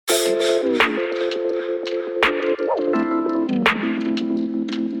So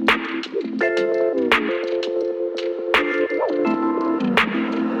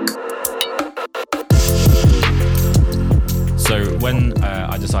when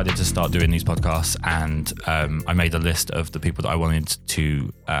I decided to start doing these podcasts, and I made a list of the people that I wanted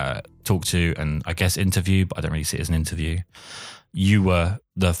to talk to and I guess interview, but I don't really see it as an interview. You were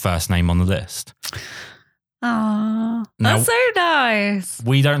the first name on the list. Oh, that's so nice.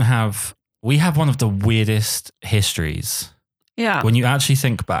 We have one of the weirdest histories. Yeah. When you actually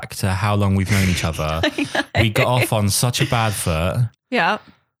think back to how long we've known each other, we got off on such a bad foot. Yeah.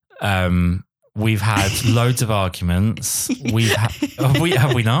 We've had loads of arguments. Have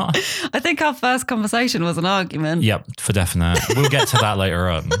we not? I think our first conversation was an argument. Yep, for definite. We'll get to that later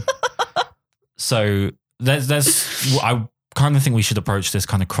on. So I kind of think we should approach this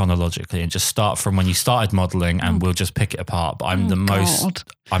kind of chronologically and just start from when you started modelling, and we'll just pick it apart. But I'm the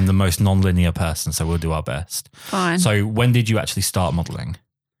most non-linear person, so we'll do our best. Fine. So when did you actually start modelling?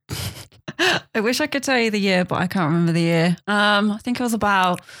 I wish I could tell you the year, but I can't remember the year. I think it was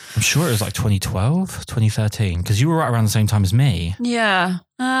about... I'm sure it was like 2012, 2013, because you were right around the same time as me. Yeah.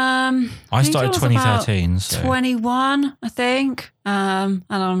 I started 2013. So. 21, I think. And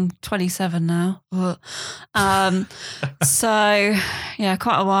I'm 27 now. So, yeah,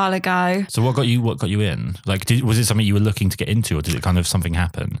 quite a while ago. So what got you in? Like, was it something you were looking to get into, or did it kind of something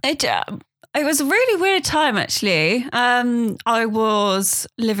happen? It was a really weird time, actually. I was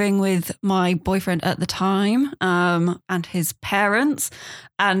living with my boyfriend at the time and his parents,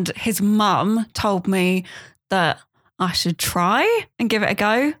 and his mum told me that I should try and give it a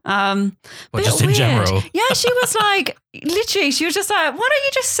go. But just in general? Yeah, she was like, literally, she was just like, why don't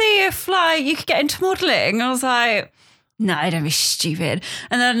you just see if like you could get into modelling? I was like, no, don't be stupid.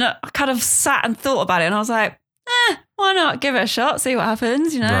 And then I kind of sat and thought about it, and I was like, why not give it a shot, see what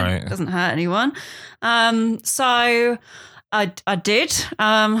happens, Right. It doesn't hurt anyone. So I did.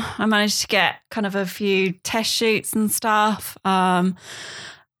 I managed to get kind of a few test shoots and stuff. And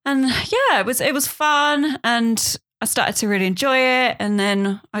yeah, it was fun, and I started to really enjoy it, and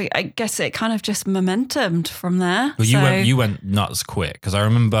then I guess it kind of just momentumed from there. Well, you went nuts quick, because I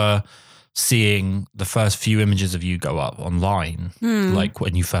remember seeing the first few images of you go up online, like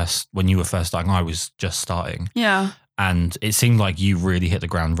when you were first starting. I was just starting. Yeah. And it seemed like you really hit the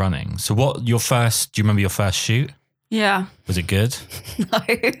ground running. So do you remember your first shoot? Yeah. Was it good? No.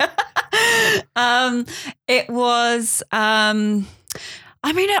 It was, I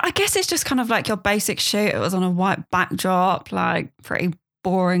guess it's just kind of like your basic shoot. It was on a white backdrop, like pretty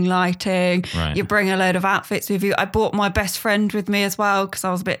boring lighting. Right. You bring a load of outfits with you. I brought my best friend with me as well, because I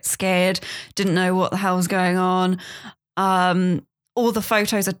was a bit scared, didn't know what the hell was going on. All the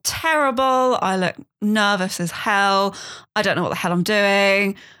photos are terrible. I look nervous as hell. I don't know what the hell I'm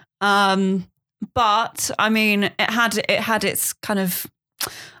doing. But I mean, it had its kind of,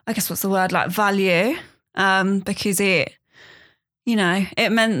 I guess what's the word, like value, because it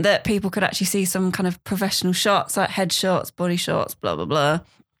meant that people could actually see some kind of professional shots, like head shots, body shots, blah, blah, blah.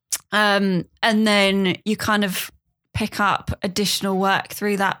 And then you kind of pick up additional work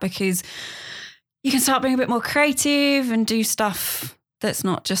through that, because you can start being a bit more creative and do stuff that's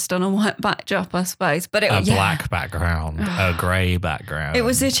not just on a white backdrop, I suppose. But black background, a grey background. It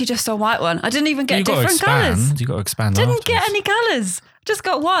was literally just a white one. I didn't even get different colours. You got to expand. Didn't get any colours. Just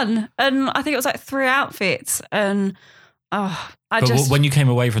got one. And I think it was like 3 outfits. And when you came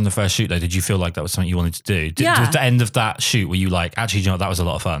away from the first shoot, though, did you feel like that was something you wanted to do? Was the end of that shoot, were you like, actually, that was a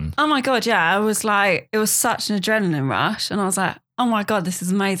lot of fun? Oh my God, yeah. I was like, it was such an adrenaline rush. And I was like, oh my God, this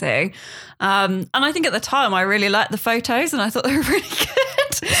is amazing. And I think at the time I really liked the photos, and I thought they were really good.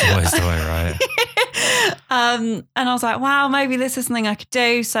 That's always the way, right? And I was like, wow, maybe this is something I could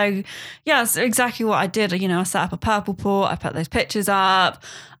do. So yeah, that's exactly what I did. I set up a purple port, I put those pictures up,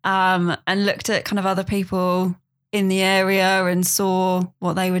 and looked at kind of other people in the area and saw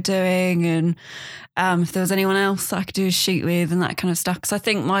what they were doing, and if there was anyone else I could do a shoot with and that kind of stuff. Because I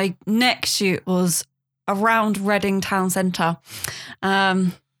think my next shoot was around Reading town centre,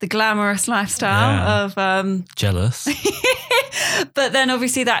 the glamorous lifestyle of jealous. But then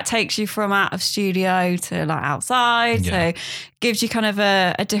obviously that takes you from out of studio to like outside, so gives you kind of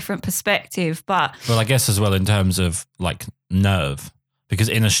a different perspective. But well, I guess as well in terms of like nerve, because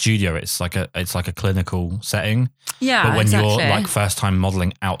in a studio it's like a clinical setting. Yeah, but when exactly. you're like first time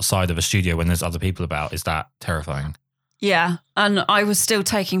modelling outside of a studio when there's other people about, is that terrifying? Yeah, and I was still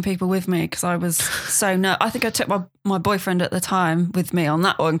taking people with me because I was so nervous. I think I took my boyfriend at the time with me on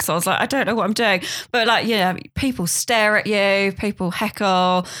that one because I was like, I don't know what I'm doing. But like, yeah, people stare at you, people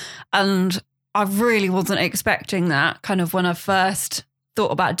heckle, and I really wasn't expecting that kind of when I first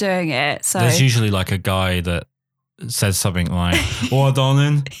thought about doing it. So there's usually like a guy that says something like, "Oh,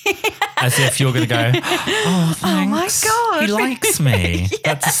 darling," as if you're going to go, "Oh, thanks. Oh my God. He likes me.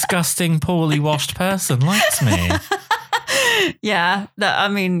 That disgusting, poorly washed person likes me." yeah,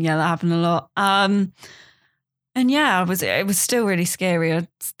 that happened a lot. And yeah, it was still really scary.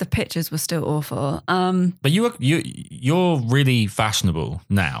 The pictures were still awful. But you're really fashionable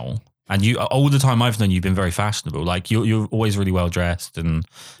now. And you, all the time I've known you've been very fashionable. Like you're always really well dressed, and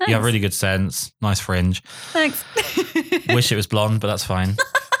Thanks. you have really good sense. Nice fringe. Thanks. Wish it was blonde, but that's fine.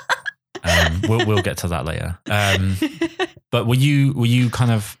 We'll get to that later. But were you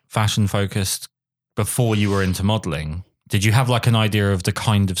kind of fashion focused before you were into modeling? Did you have like an idea of the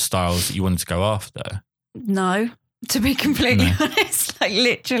kind of styles that you wanted to go after? No, to be completely honest, like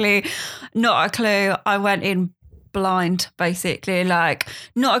literally not a clue. I went in blind, basically, like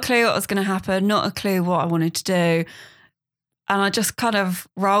not a clue what was going to happen, not a clue what I wanted to do, and I just kind of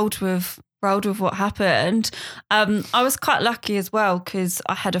rolled with what happened. I was quite lucky as well because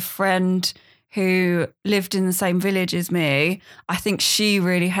I had a friend who lived in the same village as me. I think she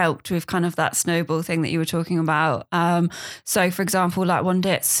really helped with kind of that snowball thing that you were talking about. So for example, like one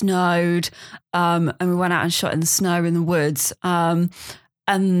day it snowed, and we went out and shot in the snow in the woods. And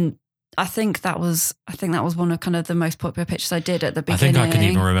I think that was one of kind of the most popular pictures I did at the beginning. I think I can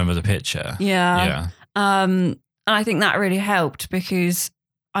even remember the picture. Yeah. And I think that really helped because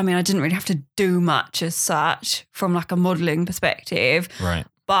I didn't really have to do much as such from like a modelling perspective. Right.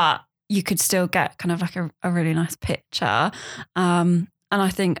 But you could still get kind of like a really nice picture. And I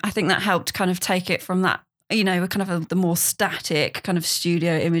think that helped kind of take it from that, kind of the more static kind of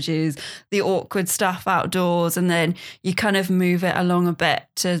studio images, the awkward stuff outdoors, and then you kind of move it along a bit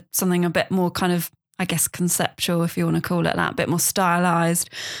to something a bit more kind of, I guess, conceptual, if you want to call it that, a bit more stylized.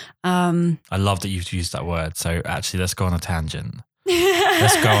 I love that you've used that word. So actually, let's go on a tangent.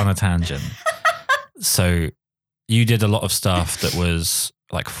 So you did a lot of stuff that was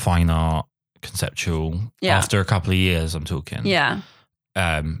like fine art, conceptual. Yeah. After a couple of years, I'm talking. Yeah.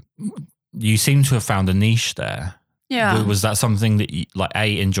 You seem to have found a niche there. Yeah. Was that something that you, like,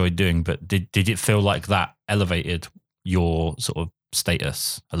 enjoyed doing, but did it feel like that elevated your sort of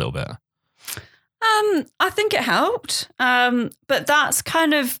status a little bit? I think it helped. But that's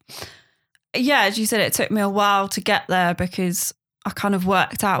kind of, as you said, it took me a while to get there because I kind of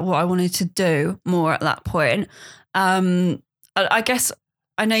worked out what I wanted to do more at that point. I guess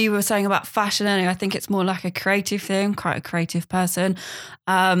I know you were saying about fashion earlier. I think it's more like a creative thing, quite a creative person.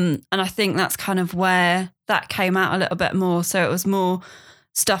 And I think that's kind of where that came out a little bit more. So it was more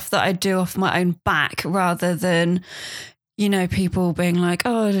stuff that I do off my own back rather than, people being like,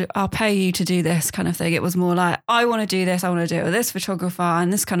 "Oh, I'll pay you to do this," kind of thing. It was more like, I want to do this. I want to do it with this photographer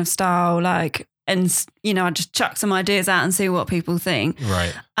and this kind of style. Like, and, I just chuck some ideas out and see what people think.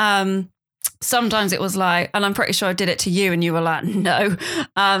 Right. Sometimes it was like, and I'm pretty sure I did it to you and you were like, no.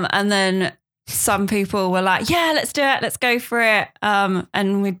 And then some people were like, yeah, let's do it. Let's go for it.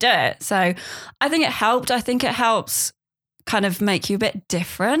 And we do it. So I think it helped. I think it helps kind of make you a bit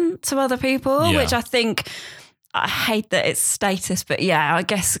different to other people, which I think, I hate that it's status, but I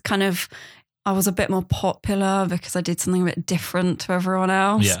guess kind of I was a bit more popular because I did something a bit different to everyone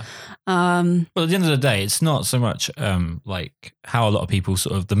else. Yeah. Well, at the end of the day, it's not so much like how a lot of people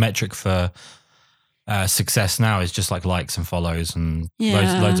sort of, the metric for success now is just like likes and follows and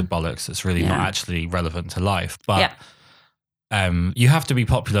loads of bollocks. It's really not actually relevant to life. But you have to be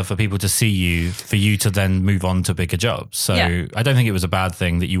popular for people to see you, for you to then move on to bigger jobs. So I don't think it was a bad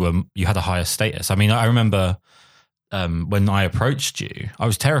thing that you had a higher status. I mean, I remember when I approached you, I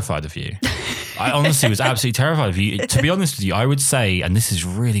was terrified of you. I honestly was absolutely terrified of you. To be honest with you, I would say, and this is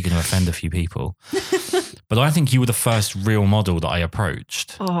really going to offend a few people, but I think you were the first real model that I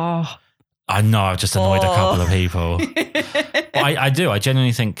approached. Oh, I know I've just annoyed a couple of people. But I do. I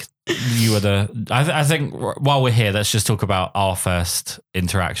genuinely think you were I think while we're here, let's just talk about our first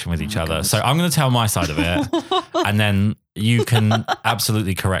interaction with each other. God. So I'm going to tell my side of it, and then you can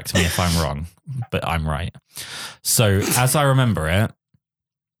absolutely correct me if I'm wrong, but I'm right. So as I remember it,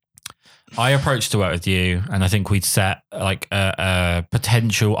 I approached to work with you, and I think we'd set like a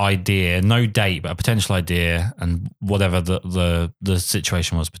potential idea, no date, but a potential idea, and whatever the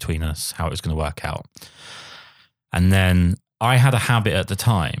situation was between us, how it was going to work out. And then I had a habit at the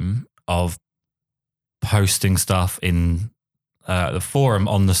time of posting stuff in the forum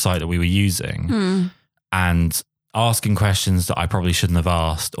on the site that we were using and asking questions that I probably shouldn't have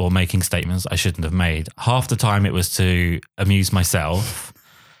asked or making statements I shouldn't have made. Half the time it was to amuse myself.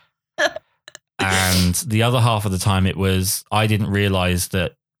 And the other half of the time it was, I didn't realize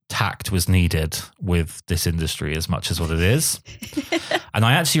that tact was needed with this industry as much as what it is. And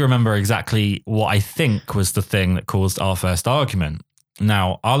I actually remember exactly what I think was the thing that caused our first argument.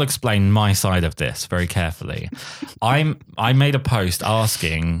 Now, I'll explain my side of this very carefully. I made a post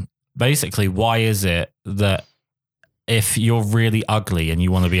asking, basically, why is it that if you're really ugly and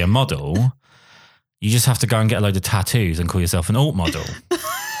you want to be a model, you just have to go and get a load of tattoos and call yourself an alt model?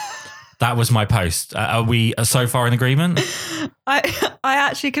 That was my post. Are we so far in agreement? I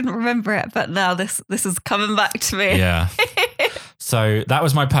actually couldn't remember it, but now this is coming back to me. Yeah. So that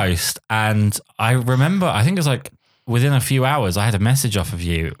was my post. And I remember, I think it was like within a few hours, I had a message off of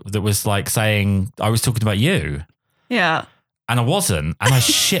you that was like saying I was talking about you. Yeah. And I wasn't. And I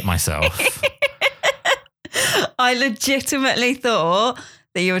shit myself. I legitimately thought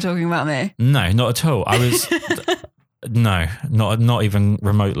that you were talking about me. No, not at all. I was... No, not even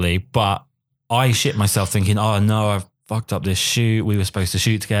remotely. But I shit myself thinking, oh no, I've fucked up this shoot. We were supposed to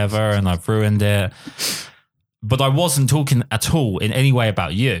shoot together and I've ruined it. But I wasn't talking at all in any way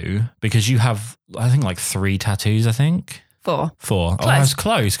about you because you have, I think, like 3 tattoos, I think. 4. Close. Oh, I was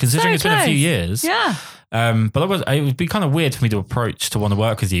close considering it's been a few years. Yeah. But it would be kind of weird for me to approach to want to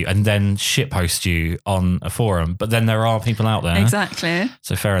work with you and then shitpost you on a forum. But then there are people out there. Exactly.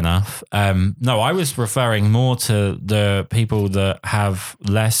 So fair enough. No, I was referring more to the people that have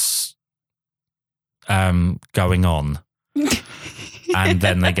less going on. And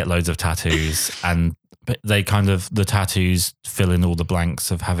then they get loads of tattoos and they kind of, the tattoos fill in all the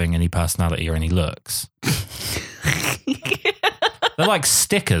blanks of having any personality or any looks. They're like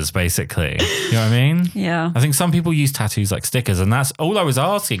stickers, basically. You know what I mean? Yeah. I think some people use tattoos like stickers, and that's all I was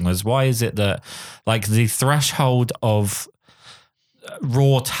asking was why is it that like the threshold of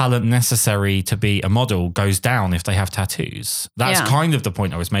raw talent necessary to be a model goes down if they have tattoos? That's kind of the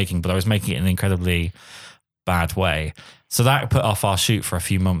point I was making, but I was making it in an incredibly bad way. So that put off our shoot for a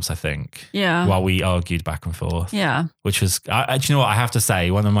few months, I think. Yeah. While we argued back and forth. Yeah. Which was, do you know what I have to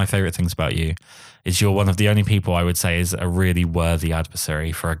say? One of my favorite things about you is you're one of the only people I would say is a really worthy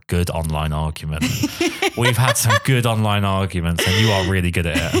adversary for a good online argument. We've had some good online arguments and you are really good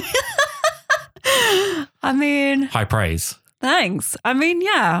at it. I mean... High praise. Thanks. I mean,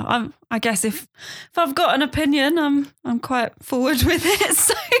 yeah, I guess if I've got an opinion, I'm quite forward with it.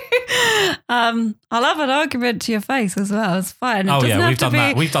 So I'll have an argument to your face as well. It's fine. Oh yeah, we've done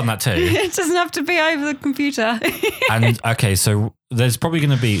that. We've done that too. It doesn't have to be over the computer. And okay, so there's probably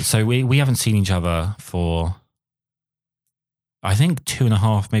going to be, so we haven't seen each other for, I think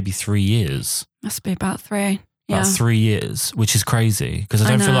 2.5, maybe 3 years. Must be about 3. About 3 years, which is crazy because I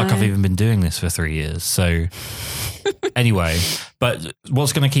don't feel like I've even been doing this for 3 years. So anyway, but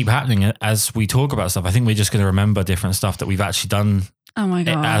what's going to keep happening as we talk about stuff, I think we're just going to remember different stuff that we've actually done. Oh my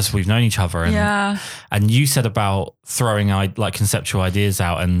God. As we've known each other. And, and you said about throwing like conceptual ideas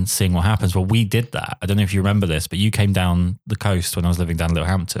out and seeing what happens. Well, we did that. I don't know if you remember this, but you came down the coast when I was living down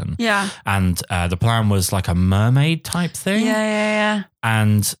Littlehampton. Yeah. And the plan was like a mermaid type thing. Yeah.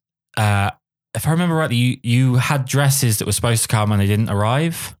 And if I remember rightly, you had dresses that were supposed to come and they didn't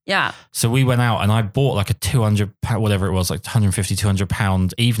arrive. Yeah. So we went out and I bought like a £200, whatever it was, like £150,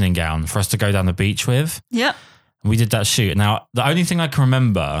 £200 evening gown for us to go down the beach with. Yep. We did that shoot. Now, the only thing I can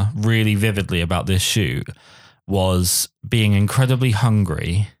remember really vividly about this shoot was being incredibly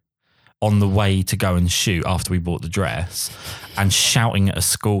hungry on the way to go and shoot after we bought the dress and shouting at a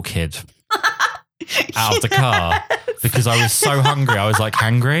school kid out of the car because I was so hungry. I was like,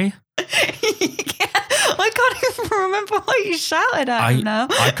 hangry? I can't even remember what you shouted at him now.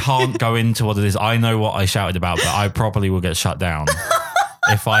 I can't go into what it is. I know what I shouted about, but I probably will get shut down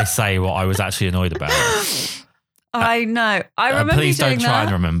if I say what I was actually annoyed about. I know. I remember please you doing don't try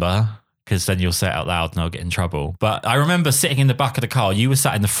that. and remember because then you'll say it out loud and I'll get in trouble. But I remember sitting in the back of the car. You were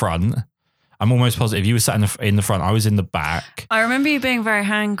sat in the front. I'm almost positive you were sat in the front. I was in the back. I remember you being very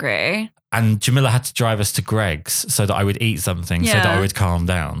hangry. And Jamila had to drive us to Greg's so that I would eat something so that I would calm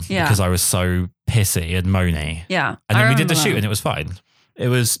down because I was so pissy and moany. Yeah. And then we did the shoot and it was fine. It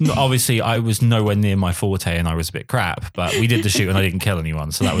was obviously I was nowhere near my forte and I was a bit crap, but we did the shoot and I didn't kill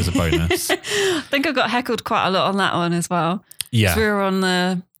anyone. So that was a bonus. I think I got heckled quite a lot on that one as well. Yeah. We were on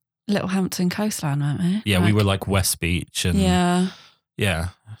the Littlehampton coastline, weren't we? Yeah, we were like West Beach and yeah.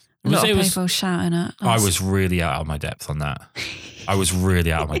 A lot of people shouting at us. I was really out of my depth on that. I was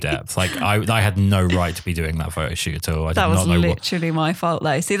really out of my depth. Like I had no right to be doing that photo shoot at all. That was literally my fault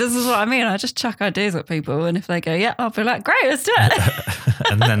though. See, this is what I mean. I just chuck ideas at people and if they go, yeah, I'll be like, great, let's do it.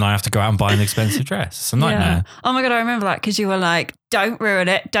 and then I have to go out and buy an expensive dress. It's a nightmare. Yeah. Oh my God, I remember that because you were like, don't ruin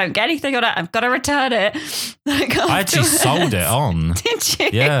it. Don't get anything on it. I've got to return it. Like, I actually sold it on. Did you?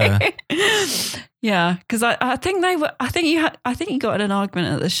 Yeah. Yeah, because I think you got in an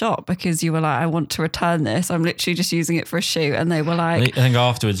argument at the shop because you were like, I want to return this. I'm literally just using it for a shoot. And they were like, I think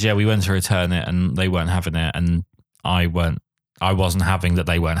afterwards, we went to return it and they weren't having it. And I wasn't having that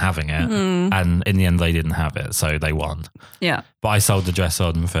they weren't having it. And in the end, they didn't have it. So they won. Yeah. But I sold the dress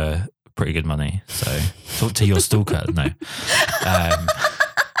on for pretty good money. So talk to your stalker. No.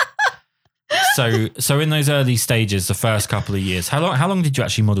 So in those early stages, the first couple of years, how long did you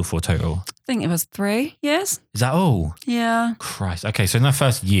actually model for total? I think it was 3 years. Is that all? Yeah. Christ. Okay, so in that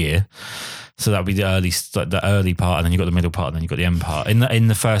first year, so that would be the early part, and then you got the middle part, and then you got the end part. In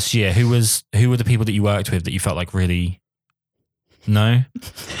the first year, who were the people that you worked with that you felt like really? No,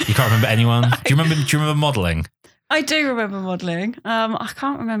 you can't remember anyone. Do you remember modeling? I do remember modeling. I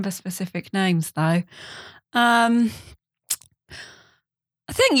can't remember specific names though. I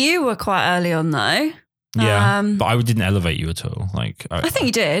think you were quite early on though. Yeah, but I didn't elevate you at all. Like I think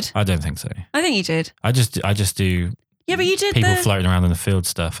you did. I don't think so. I think you did. I just do. Yeah, but you did people floating around in the field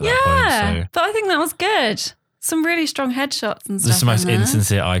stuff at that point. So. But I think that was good. Some really strong headshots and stuff. This is the most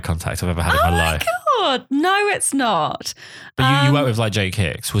insincere eye contact I've ever had in my life. Oh my God, no, it's not. But you worked with like Jake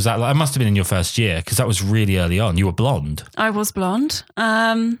Hicks. Was that? It must have been in your first year because that was really early on. You were blonde. I was blonde.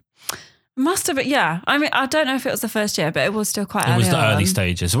 Must have been, yeah. I mean, I don't know if it was the first year, but it was still quite early. It was the on. early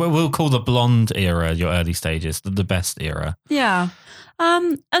stages. We'll call the blonde era your early stages, the best era. Yeah.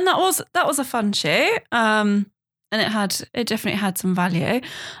 And that was a fun shoot. And it definitely had some value.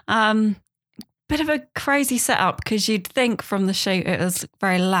 Bit of a crazy setup because you'd think from the shoot it was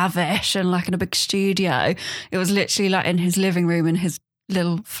very lavish and like in a big studio. It was literally like in his living room in his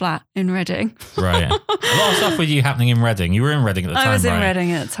little flat in Reading. Right. A lot of stuff with you happening in Reading. You were in Reading at the time, I was in right?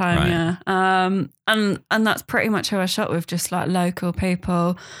 Reading at the time, right. Yeah. And that's pretty much who I shot with, just like local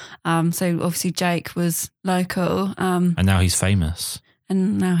people. So obviously Jake was local. And now he's famous.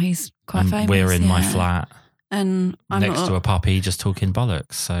 And now he's quite famous. We're in my flat. And I'm next to a puppy just talking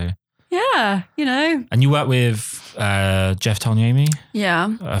bollocks. So yeah, you know. And you work with Jeff Toniemi?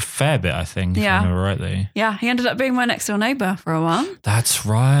 Yeah. A fair bit, I think, if I remember rightly. Yeah, he ended up being my next door neighbour for a while. That's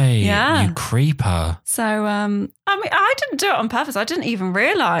right. Yeah. You creeper. So, I mean, I didn't do it on purpose. I didn't even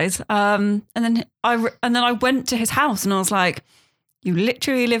realise. And then I went to his house and I was like, you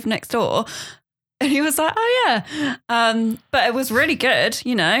literally live next door. And he was like, oh, yeah. But it was really good,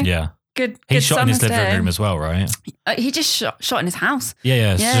 you know. Yeah. Good. He shot in his living room as well, right? He just shot in his house.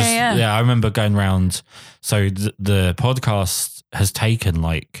 Yeah. Yeah, I remember going around. So the podcast has taken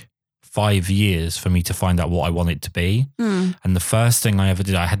like 5 years for me to find out what I want it to be. And the first thing I ever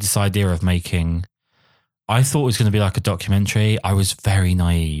did, I had this idea of making, I thought it was going to be like a documentary. I was very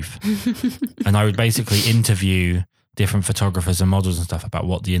naive. And I would basically interview different photographers and models and stuff about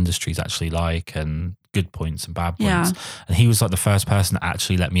what the industry's actually like and good points and bad points. Yeah. And he was like the first person that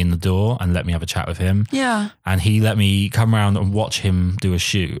actually let me in the door and let me have a chat with him. Yeah. And he let me come around and watch him do a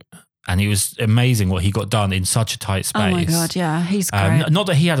shoot. And it was amazing what he got done in such a tight space. Oh my God, yeah. He's great. Not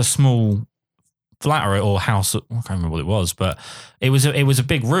that he had a small flat or house, I can't remember what it was, but it was a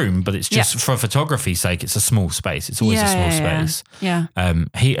big room, but it's just for photography's sake, it's a small space. It's always a small space. Yeah.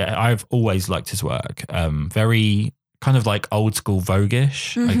 I've always liked his work. Very kind of like old school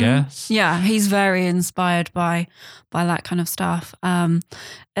Vogue-ish, I guess. Yeah, he's very inspired by that kind of stuff. And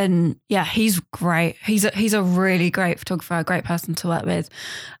yeah, he's great. He's a really great photographer, a great person to work with.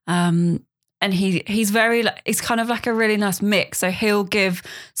 And he's kind of like a really nice mix. So he'll give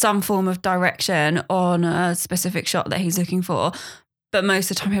some form of direction on a specific shot that he's looking for. But most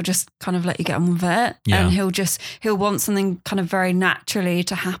of the time he'll just kind of let you get on with it. Yeah. And he'll want something kind of very naturally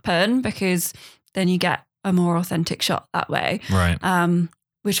to happen because then you get a more authentic shot that way. Right.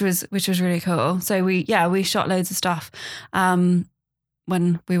 Which was really cool. So we shot loads of stuff when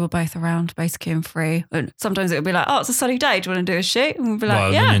we were both around, basically in free. And sometimes it would be like, oh, it's a sunny day, do you want to do a shoot? And we'd be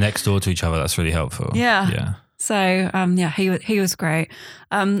like, when you're next door to each other, that's really helpful. Yeah. Yeah. So he was great.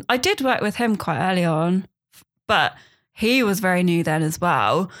 I did work with him quite early on, but he was very new then as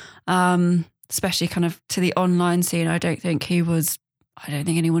well. Especially kind of to the online scene. I don't think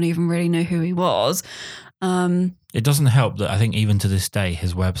anyone even really knew who he was. It doesn't help that I think even to this day,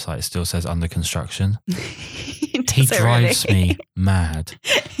 his website still says under construction. He drives me mad.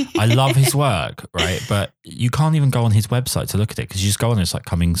 I love his work, right? But you can't even go on his website to look at it because you just go on and it's like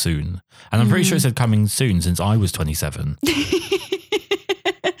coming soon. And I'm pretty sure it said coming soon since I was 27.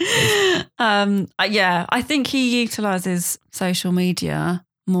 Yeah, I think he utilizes social media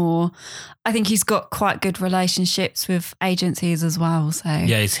more. I think he's got quite good relationships with agencies as well. So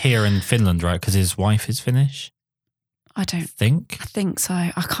Yeah, he's here in Finland, right? Because his wife is Finnish. I don't think. I think so.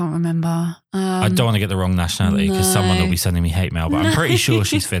 I can't remember. I don't want to get the wrong nationality because someone will be sending me hate mail, but I'm pretty sure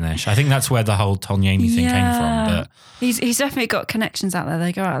she's Finnish. I think that's where the whole Tonyemi thing came from. But he's definitely got connections out there.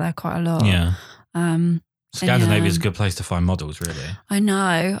 They go out there quite a lot. Yeah. Scandinavia is a good place to find models, really. I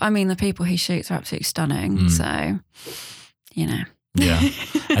know. I mean, the people he shoots are absolutely stunning. So, you know. Yeah.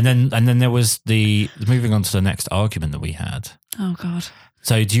 and then there was moving on to the next argument that we had. Oh, God.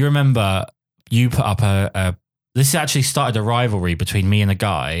 So do you remember you put up this actually started a rivalry between me and a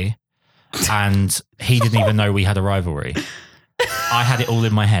guy, and he didn't even know we had a rivalry. I had it all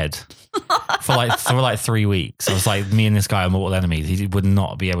in my head for like 3 weeks. I was like, me and this guy are mortal enemies. He would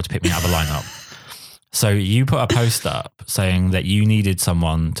not be able to pick me out of a lineup. So you put a post up saying that you needed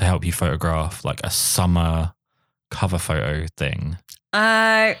someone to help you photograph like a summer cover photo thing.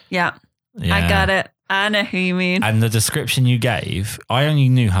 Yeah. I got it. I know who you mean. And the description you gave, I only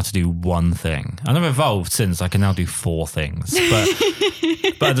knew how to do one thing. And I've evolved since. I can now do 4 things.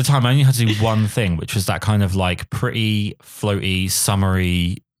 But at the time, I only had to do one thing, which was that kind of like pretty floaty,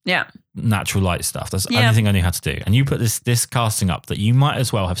 summery, natural light stuff. That's the only thing I knew how to do. And you put this casting up that you might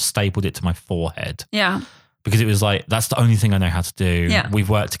as well have stapled it to my forehead. Yeah. Because it was like, that's the only thing I know how to do. Yeah. We've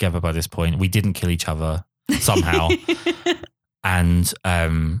worked together by this point. We didn't kill each other somehow. And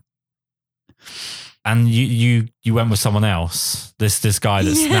you went with someone else. This guy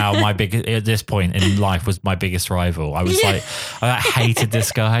that's now my at this point in life was my biggest rival. I was like, I hated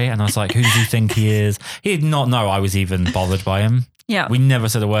this guy, and I was like, who does he think he is? He did not know I was even bothered by him. Yeah, we never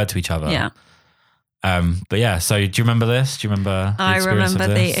said a word to each other. Yeah. But yeah. So do you remember this? Do you remember? I remember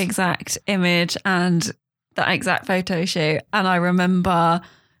the exact image and the exact photo shoot, and I remember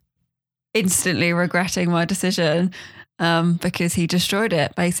instantly regretting my decision. Because he destroyed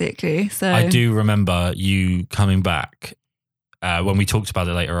it, basically. So I do remember you coming back when we talked about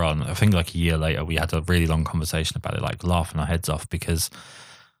it later on. I think like a year later, we had a really long conversation about it, like laughing our heads off because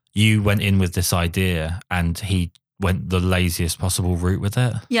you went in with this idea and he went the laziest possible route with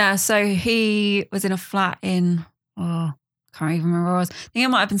it. Yeah, so he was in a flat in, I can't even remember where I was. I think it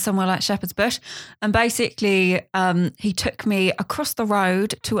might have been somewhere like Shepherd's Bush. And basically, he took me across the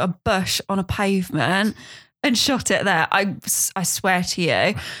road to a bush on a pavement and shot it there. I swear to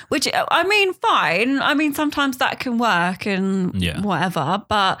you. Which, I mean, fine. I mean, sometimes that can work and whatever.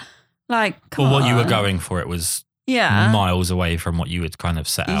 But, like, come on. What you were going for, it was miles away from what you had kind of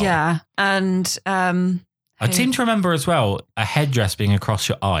set out. Yeah. And I seem to remember as well a headdress being across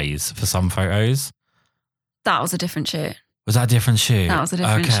your eyes for some photos. That was a different shoot. Was that a different shoot? That was a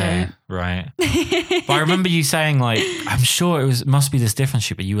different shoot. Right. But I remember you saying like, I'm sure it must be this different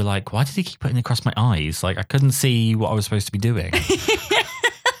shoot, but you were like, why did he keep putting it across my eyes? Like I couldn't see what I was supposed to be doing.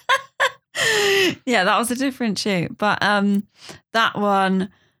 Yeah, that was a different shoot. But that one,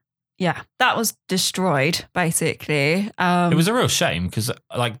 that was destroyed basically. It was a real shame because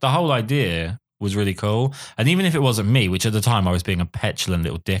like the whole idea was really cool. And even if it wasn't me, which at the time I was being a petulant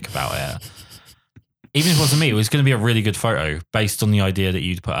little dick about it, even if it wasn't me, it was going to be a really good photo based on the idea that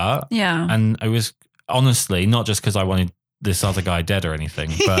you'd put up. Yeah. And it was honestly not just because I wanted this other guy dead or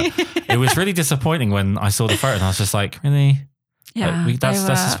anything, but it was really disappointing when I saw the photo and I was just like, really? Yeah. That's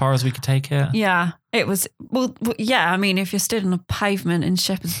as far as we could take it? Yeah. It was, well, yeah, I mean, if you're stood on a pavement in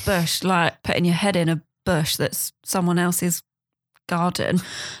Shepherd's Bush, like putting your head in a bush that's someone else's garden,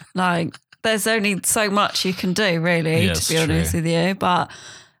 like there's only so much you can do really, to be honest with you. But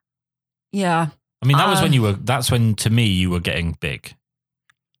yeah. I mean, that was that's when to me you were getting big.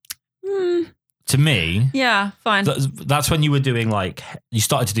 To me. Yeah, fine. That's when you were doing like, you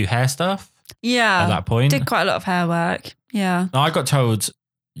started to do hair stuff? Yeah. At that point? Did quite a lot of hair work. Yeah. Now, I got told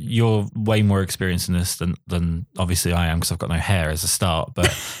you're way more experienced in this than obviously I am because I've got no hair as a start,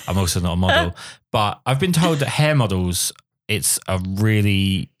 but I'm also not a model. But I've been told that hair models, it's a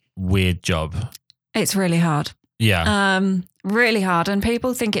really weird job. It's really hard. Yeah. Really hard. And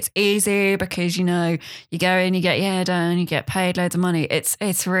people think it's easy because, you know, you go in, you get your hair done, you get paid loads of money.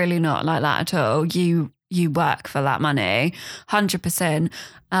 It's really not like that at all. You work for that money, 100%.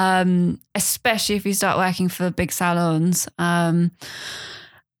 Especially if you start working for big salons. And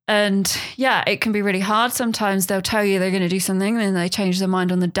yeah, it can be really hard. Sometimes they'll tell you they're going to do something and then they change their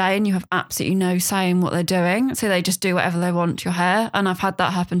mind on the day and you have absolutely no say in what they're doing. So they just do whatever they want to your hair. And I've had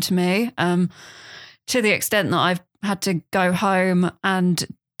that happen to me. To the extent that I've had to go home and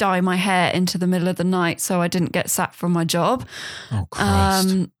dye my hair into the middle of the night so I didn't get sacked from my job. Oh,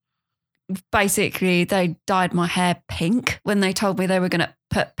 Christ. basically they dyed my hair pink when they told me they were going to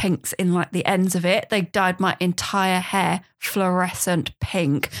put pinks in like the ends of it. They dyed my entire hair fluorescent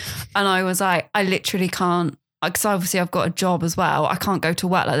pink. And I was like, I literally can't, because obviously I've got a job as well. I can't go to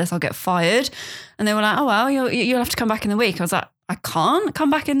work like this. I'll get fired. And they were like, oh, well, you'll have to come back in the week. I was like, I can't come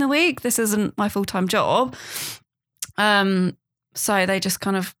back in the week. This isn't my full-time job. So they just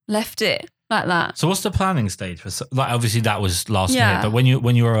kind of left it like that. So what's the planning stage for? Like, obviously that was last minute, but when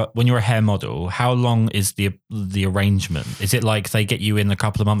you're a hair model, how long is the arrangement? Is it like they get you in a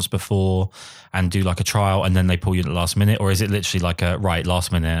couple of months before and do like a trial, and then they pull you at the last minute, or is it literally like a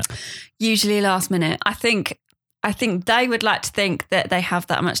last minute? Usually last minute. I think they would like to think that they have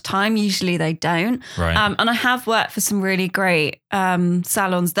that much time. Usually they don't. Right. And I have worked for some really great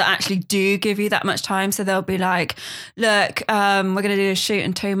salons that actually do give you that much time. So they'll be like, look, we're going to do a shoot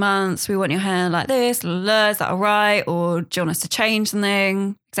in 2 months. We want your hair like this. Is that all right? Or do you want us to change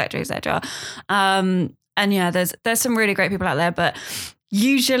something? Et cetera, et cetera. And yeah, there's some really great people out there. But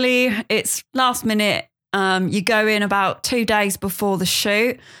usually it's last minute. You go in about 2 days before the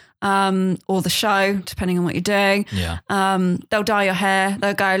shoot. Or the show, depending on what you're doing. Yeah. They'll dye your hair.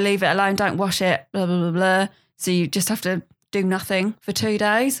 They'll go, leave it alone, don't wash it, blah, blah, blah, blah. So you just have to do nothing for 2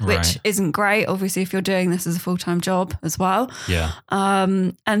 days, which isn't great, obviously, if you're doing this as a full-time job as well. Yeah.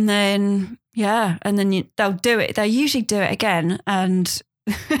 And then they'll do it. They'll usually do it again, and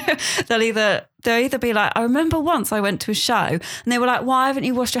they'll either be like, I remember once I went to a show and they were like, why haven't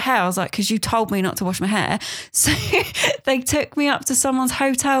you washed your hair? I was like, because you told me not to wash my hair. So they took me up to someone's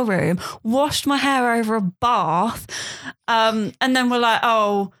hotel room, washed my hair over a bath, and then were like,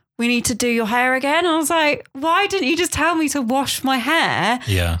 oh, we need to do your hair again. I was like, why didn't you just tell me to wash my hair?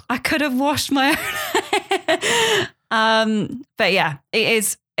 Yeah, I could have washed my own hair. But yeah, it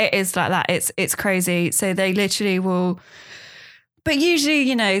is like that. It's crazy. So they literally will. But usually,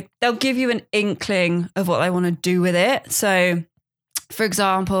 you know, they'll give you an inkling of what they want to do with it. So, for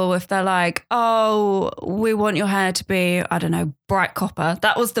example, if they're like, oh, we want your hair to be, I don't know, bright copper.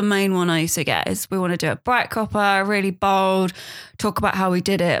 That was the main one I used to get, is we want to do it bright copper, really bold, talk about how we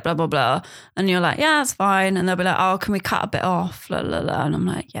did it, blah, blah, blah. And you're like, yeah, that's fine. And they'll be like, oh, can we cut a bit off? Blah, blah, blah. And I'm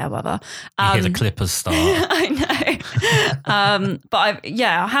like, yeah, whatever. You hear the clippers start. I know. But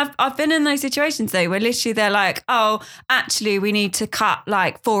I've been in those situations though, where literally they're like, oh, actually we need to cut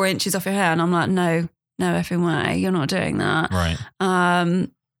like 4 inches off your hair. And I'm like, no effing way, you're not doing that. Right.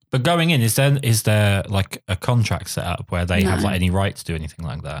 But going in, is there like a contract set up where they have like any right to do anything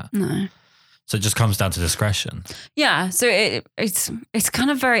like that? No. So it just comes down to discretion. Yeah. So it's kind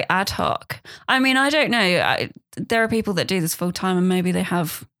of very ad hoc. I mean, I don't know. There are people that do this full time and maybe they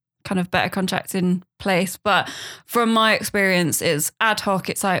have kind of better contracts in place. But from my experience, it's ad hoc.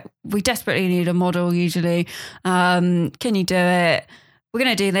 It's like, we desperately need a model usually. Can you do it? We're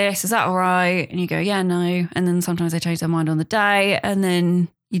going to do this. Is that all right? And you go, yeah, no. And then sometimes they change their mind on the day, and then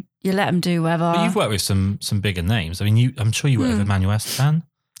you let them do whatever. But you've worked with some bigger names. I mean, I'm sure you worked with Emmanuel Esteban.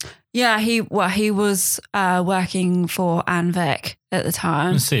 Yeah, he was working for Anne Vec at the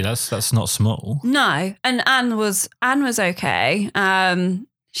time. See, that's not small. No, and Anne was okay.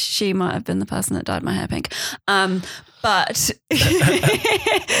 She might have been the person that dyed my hair pink. But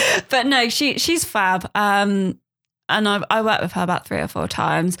but no, she's fab. And I worked with her about 3 or 4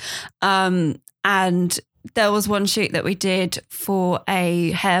 times. And there was one shoot that we did for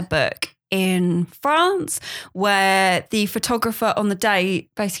a hair book in France where the photographer on the day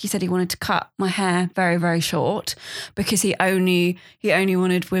basically said he wanted to cut my hair very, very short because he only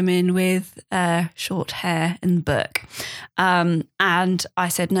wanted women with short hair in the book. And I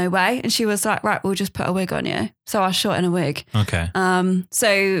said, no way. And she was like, right, we'll just put a wig on you. So I shot in a wig. Okay.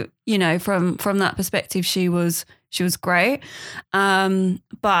 So, you know, from that perspective, she was great.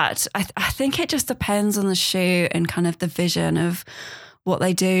 But I think it just depends on the shoot and kind of the vision of what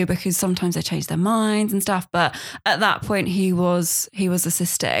they do, because sometimes they change their minds and stuff. But at that point, he was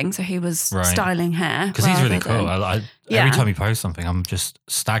assisting, so he was styling hair. Because he's really cool. Every time he posts something, I'm just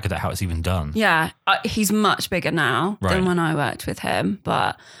staggered at how it's even done. Yeah, he's much bigger now than when I worked with him.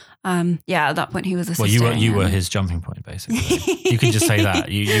 But at that point he was assisting. Well, you were his jumping point, basically. You can just say that.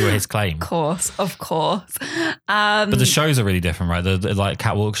 You were his claim. Of course. But the shows are really different, right? The like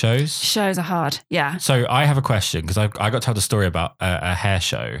catwalk shows. Shows are hard, yeah. So I have a question, because I got told a story about a hair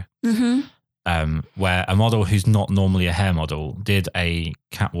show where a model who's not normally a hair model did a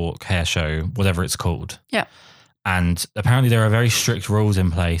catwalk hair show, whatever it's called. Yeah. And apparently there are very strict rules in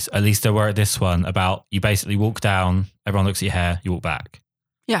place, at least there were at this one, about you basically walk down, everyone looks at your hair, you walk back.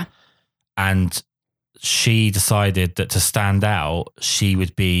 Yeah. And she decided that to stand out, she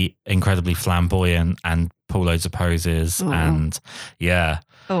would be incredibly flamboyant and pull loads of poses. Ooh. And yeah.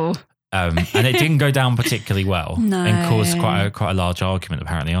 Oh. And it didn't go down particularly well, No. and caused quite a large argument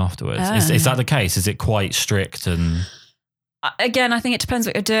apparently afterwards. Is that the case? Is it quite strict? And again, I think it depends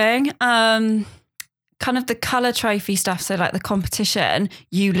what you're doing. Kind of the colour trophy stuff. So like the competition,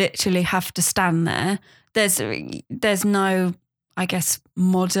 you literally have to stand there. There's no, I guess,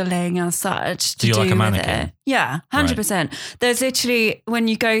 modelling as such to do you do like a with mannequin? it. Yeah, 100%. There's literally, when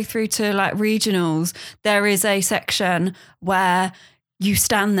you go through to like regionals, there is a section where you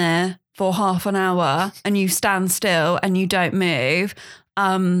stand there for half an hour and you stand still and you don't move.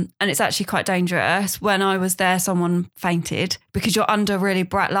 And it's actually quite dangerous. When I was there, someone fainted because you're under really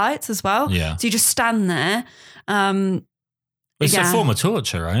bright lights as well. Yeah. So you just stand there. It's a form of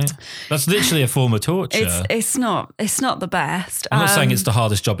torture, right? That's literally a form of torture. It's not the best. I'm not saying it's the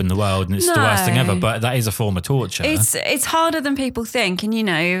hardest job in the world and it's the worst thing ever, No. but that is a form of torture. It's harder than people think. And, you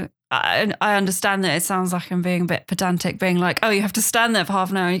know, I understand that it sounds like I'm being a bit pedantic, being like, oh, you have to stand there for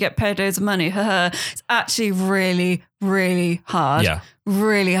half an hour and you get paid loads of money. It's actually really, really hard. Yeah.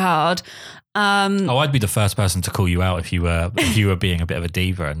 Really hard. I'd be the first person to call you out if you were being a bit of a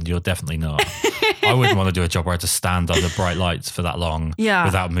diva, and you're definitely not. I wouldn't want to do a job where I had to stand under bright lights for that long,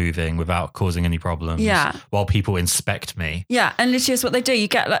 without moving, without causing any problems, while people inspect me. Yeah, and literally that's what they do. You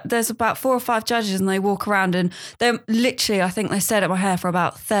get like, there's about 4 or 5 judges and they walk around and they're literally, I think they stayed at my hair for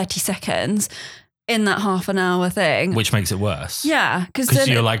about 30 seconds in that half an hour thing. Which makes it worse. Yeah. Because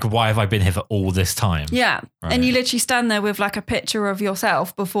you're like, why have I been here for all this time? Yeah. Right. And you literally stand there with like a picture of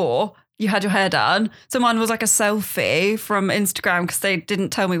yourself before you had your hair done. So mine was like a selfie from Instagram because they didn't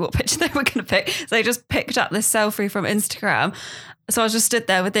tell me what picture they were going to pick. So they just picked up this selfie from Instagram. So I just stood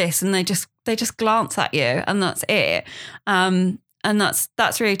there with this and they just glance at you and that's it. And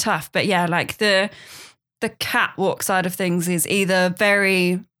that's really tough. But yeah, like the catwalk side of things is either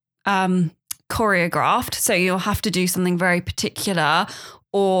very choreographed, so you'll have to do something very particular,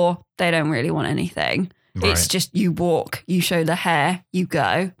 or they don't really want anything. Right. It's just you walk, you show the hair, you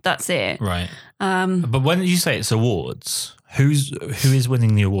go. That's it. Right. But when you say it's awards, who is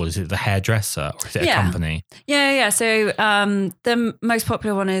winning the award? Is it the hairdresser or is it a company? Yeah. So the most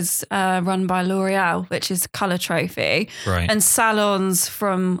popular one is run by L'Oreal, which is Colour Trophy. Right. And salons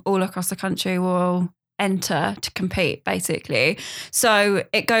from all across the country will enter to compete, basically. So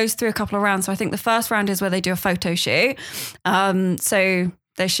it goes through a couple of rounds. So I think the first round is where they do a photo shoot. So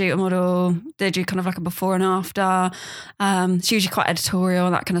they shoot a model, they do kind of like a before and after. It's usually quite editorial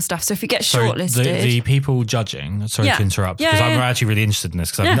and that kind of stuff. So if you get shortlisted. The people judging, sorry to interrupt, because I'm actually really interested in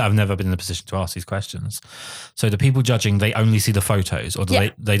this because I've never been in a position to ask these questions. So the people judging, they only see the photos or do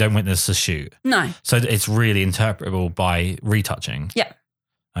they don't witness the shoot? No. So it's really interpretable by retouching? Yeah.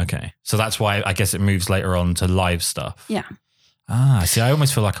 Okay. So that's why I guess it moves later on to live stuff. Yeah. See, I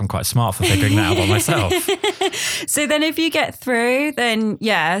almost feel like I'm quite smart for figuring that out by myself. So then if you get through, then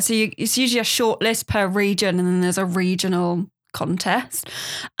it's usually a short list per region and then there's a regional contest.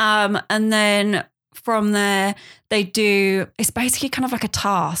 And then from there, it's basically kind of like a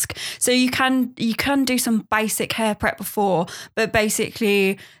task. So you can do some basic hair prep before, but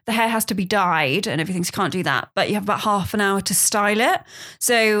basically the hair has to be dyed and everything, so you can't do that. But you have about half an hour to style it.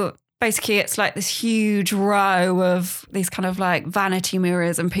 So basically it's like this huge row of these kind of like vanity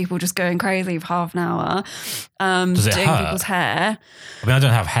mirrors and people just going crazy for half an hour does it doing hurt? people's hair. I mean, I don't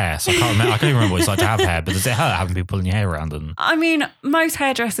have hair, so I can't even remember what it's like to have hair, but does it hurt having people pulling your hair around? I mean, most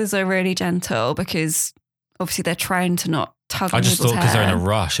hairdressers are really gentle because obviously they're trained to not tug on I just people's thought because they're in hair. a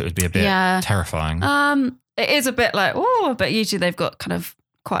rush, it would be a bit terrifying. It is a bit like, oh, but usually they've got kind of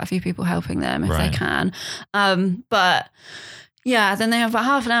quite a few people helping them if they can. But yeah, then they have about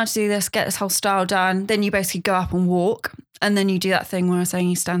half an hour to do this, get this whole style done. Then you basically go up and walk. And then you do that thing where I was saying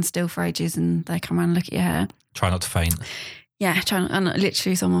you stand still for ages and they come around and look at your hair. Try not to faint. Yeah, and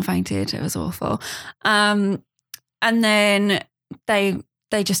literally someone fainted. It was awful. And then they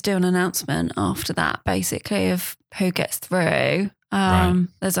just do an announcement after that, basically, of who gets through.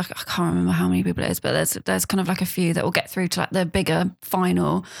 There's like, I can't remember how many people it is, but there's kind of like a few that will get through to like the bigger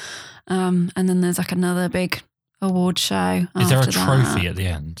final. And then there's like another big award show. Is there a trophy at the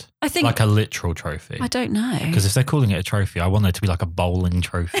end? I think like a literal trophy. I don't know, because if they're calling it a trophy, I want there to be like a bowling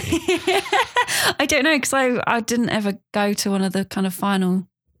trophy. I don't know because I didn't ever go to one of the kind of final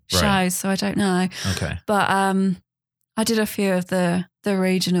shows, so I don't know. Okay, but I did a few of the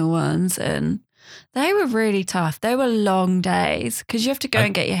regional ones and they were really tough. They were long days because you have to go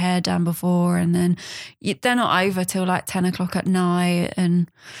and get your hair done before, and then they're not over till like 10 o'clock at night, and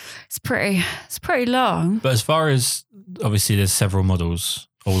it's pretty long. But as far as obviously, there's several models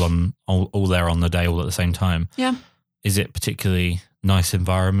all there on the day, all at the same time. Yeah. Is it particularly nice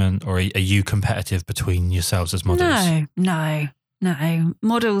environment, or are you competitive between yourselves as models? No. No,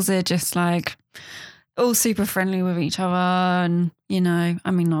 models are just like all super friendly with each other, and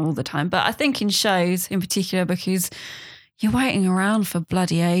I mean, not all the time, but I think in shows in particular, because you're waiting around for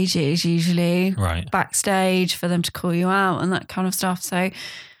bloody ages usually, right, backstage for them to call you out and that kind of stuff. So,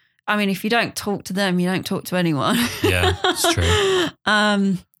 I mean, if you don't talk to them, you don't talk to anyone. Yeah, it's true.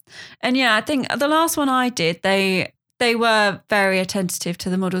 And yeah, I think the last one I did, they were very attentive to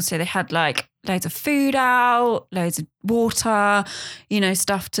the models. So they had like loads of food out, loads of water,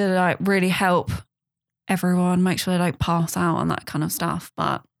 stuff to like really help everyone, make sure they don't pass out and that kind of stuff.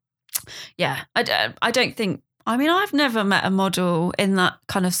 But yeah, I don't think, I mean, I've never met a model in that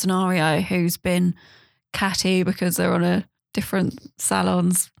kind of scenario who's been catty because they're on a different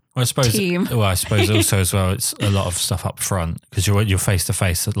salon's I suppose. team. Well, I suppose also as well, it's a lot of stuff up front because you're face to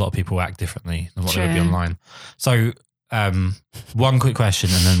face. A lot of people act differently than what they would be online. So, one quick question,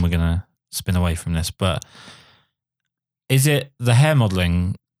 and then we're gonna spin away from this. But is it the hair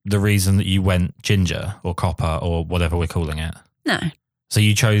modelling the reason that you went ginger or copper or whatever we're calling it? No. So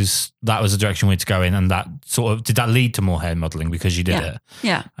you chose, that was the direction we had to go in, and that sort of, did that lead to more hair modelling because you did it?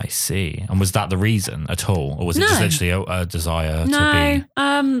 Yeah. I see. And was that the reason at all? Or was it just literally a desire to be?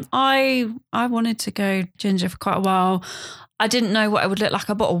 I wanted to go ginger for quite a while. I didn't know what it would look like.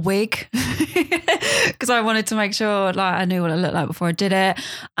 I bought a wig because I wanted to make sure like I knew what it looked like before I did it.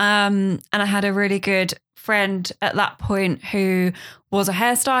 And I had a really good friend at that point who was a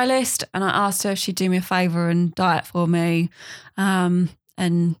hairstylist, and I asked her if she'd do me a favour and dye it for me.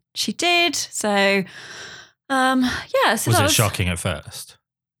 And she did. So, yeah. So was it shocking at first?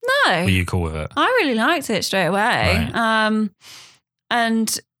 No. Were you cool with it? I really liked it straight away. Right.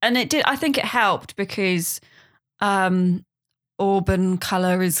 And it did. I think it helped because auburn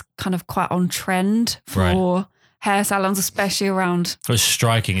colour is kind of quite on trend for hair salons, especially around. It's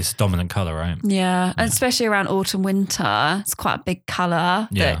striking. It's a dominant colour, right? Yeah, and especially around autumn, winter. It's quite a big colour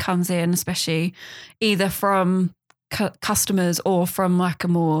that comes in, especially either from customers or from like a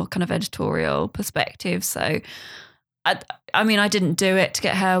more kind of editorial perspective. So, I mean, I didn't do it to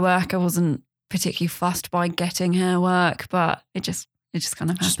get hair work. I wasn't particularly fussed by getting hair work, but it just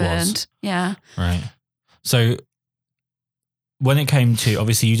kind of happened. Yeah. Right. So when it came to,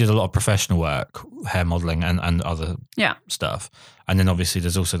 obviously you did a lot of professional work, hair modelling and other stuff. And then obviously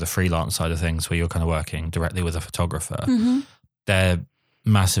there's also the freelance side of things where you're kind of working directly with a photographer. Mm-hmm. They're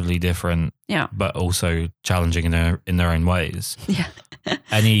massively different, but also challenging in their own ways. Yeah.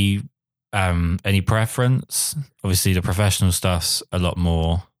 Any preference? Obviously the professional stuff's a lot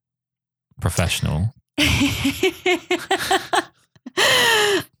more professional. Do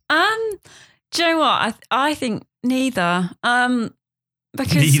you know what? I think neither.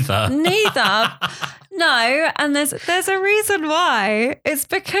 Because neither. No, and there's a reason why. It's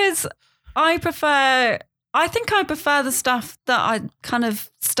because I prefer the stuff that I kind of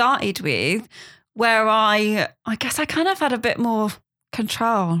started with, where I guess I kind of had a bit more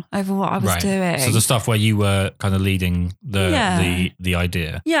control over what I was doing. So the stuff where you were kind of leading the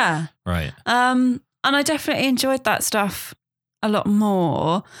idea. Yeah. Right. And I definitely enjoyed that stuff a lot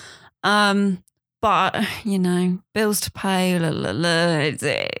more. But, bills to pay,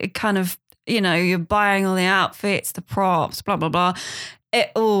 it kind of, you're buying all the outfits, the props, blah, blah, blah.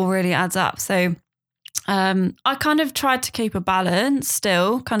 It all really adds up. So I kind of tried to keep a balance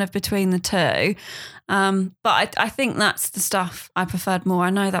still kind of between the two. But I think that's the stuff I preferred more.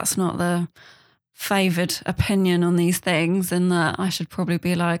 I know that's not the favoured opinion on these things, and that I should probably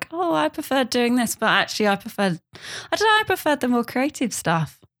be like, oh, I preferred doing this. But actually I preferred the more creative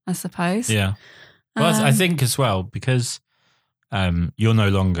stuff, I suppose. Yeah. Well, I think as well, because you're no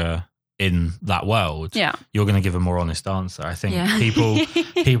longer in that world, you're going to give a more honest answer. I think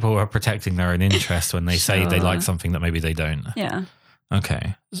people are protecting their own interest when they say they like something that maybe they don't. Yeah.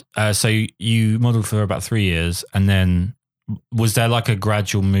 Okay. So you modelled for about 3 years, and then was there like a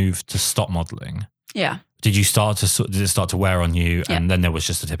gradual move to stop modelling? Yeah. Did it start to wear on you, and then there was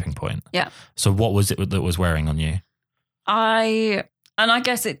just a tipping point? Yeah. So what was it that was wearing on you? And I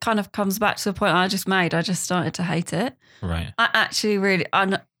guess it kind of comes back to the point I just made. I just started to hate it. Right. I actually really,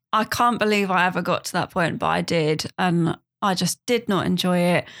 I can't believe I ever got to that point, but I did. And I just did not enjoy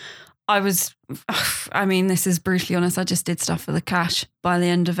it. This is brutally honest. I just did stuff for the cash by the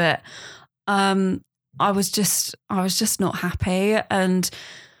end of it. I was just not happy. And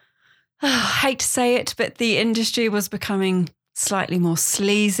I hate to say it, but the industry was becoming slightly more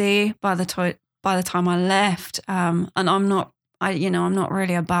sleazy by the time I left. And I'm not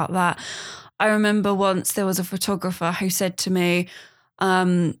really about that. I remember once there was a photographer who said to me,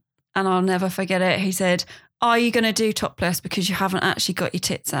 and I'll never forget it, he said, are you going to do topless because you haven't actually got your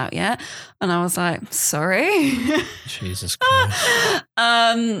tits out yet? And I was like, sorry. Jesus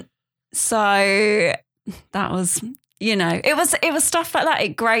Christ. So that was, it was stuff like that.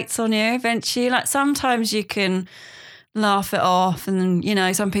 It grates on you eventually. Like sometimes you can laugh it off and,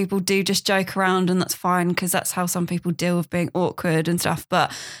 some people do just joke around and that's fine because that's how some people deal with being awkward and stuff.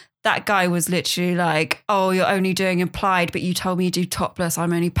 But that guy was literally like, oh, you're only doing implied, but you told me you do topless.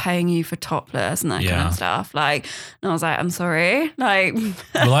 I'm only paying you for topless and that kind of stuff. Like, and I was like, I'm sorry. Like,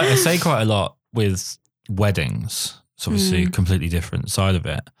 well, I say quite a lot with weddings. It's obviously a completely different side of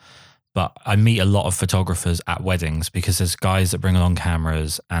it. But I meet a lot of photographers at weddings because there's guys that bring along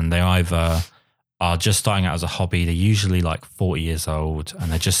cameras and they either are just starting out as a hobby. They're usually like 40 years old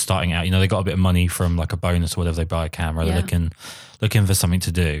and they're just starting out. They got a bit of money from like a bonus or whatever. They buy a camera. They're looking for something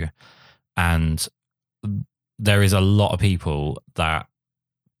to do. And there is a lot of people that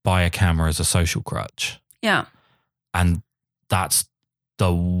buy a camera as a social crutch. Yeah. And that's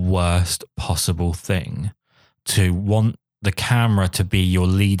the worst possible thing, to want the camera to be your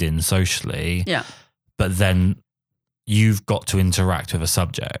lead-in socially. Yeah. But then you've got to interact with a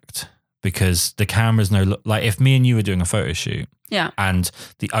subject. Because the camera's like if me and you were doing a photo shoot, and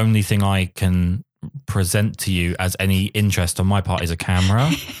the only thing I can present to you as any interest on my part is a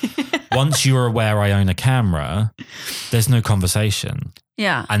camera. Once you're aware I own a camera, there's no conversation.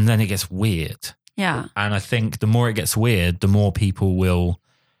 Yeah. And then it gets weird. Yeah. And I think the more it gets weird, the more people will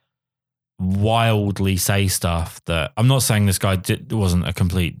wildly say stuff that, I'm not saying this guy wasn't a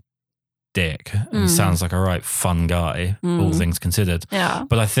complete dick and sounds like a right fun guy, all things considered. Yeah.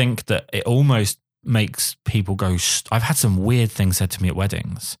 But I think that it almost makes people go, I've had some weird things said to me at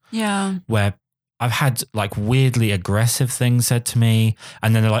weddings. Yeah. Where I've had like weirdly aggressive things said to me.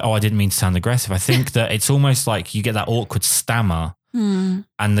 And then they're like, oh, I didn't mean to sound aggressive. I think that it's almost like you get that awkward stammer and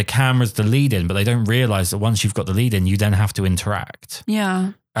the camera's the lead in, but they don't realize that once you've got the lead in, you then have to interact.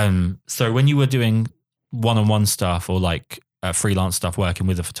 Yeah. So when you were doing one-on-one stuff or like freelance stuff working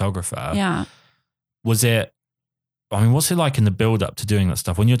with a photographer, what's it like in the build up to doing that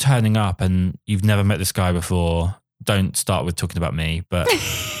stuff when you're turning up and you've never met this guy before? Don't start with talking about me, but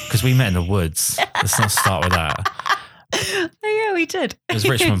because we met in the woods, let's not start with that. Oh, yeah, we did. It was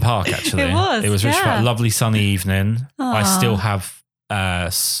Richmond Park, actually. It was Richmond Park. Lovely sunny evening. Aww. I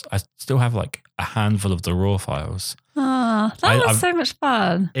still have like a handful of the raw files. That was so much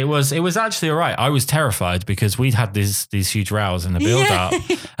fun. It was actually all right. I was terrified because we'd had these huge rows in the build up,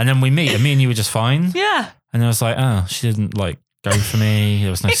 and then we meet, and me and you were just fine. Yeah. And I was like, oh, she didn't like go for me. There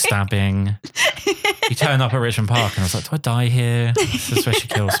was no stabbing. You turn up at Richmond Park, and I was like, do I die here? This is where she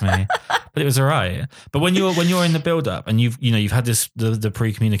kills me. But it was all right. But when you're in the build up, and you've had the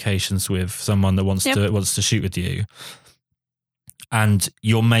pre-communications with someone that wants to shoot with you, and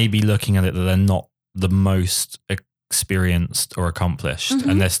you're maybe looking at it that they're not the most experienced or accomplished,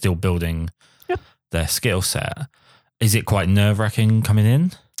 and they're still building their skill set. Is it quite nerve-wracking coming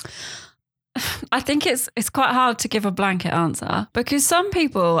in? I think it's quite hard to give a blanket answer because some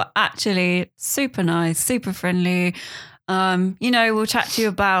people are actually super nice, super friendly. We'll chat to you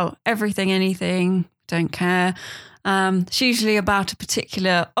about everything, anything, don't care. It's usually about a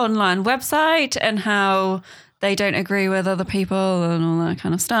particular online website and how they don't agree with other people and all that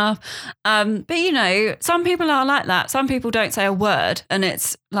kind of stuff. But, some people are like that. Some people don't say a word and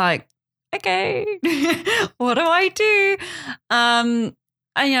it's like, okay, what do I do?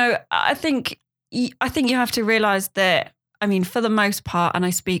 I think you have to realize that, for the most part, and I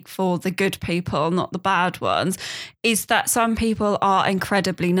speak for the good people, not the bad ones, is that some people are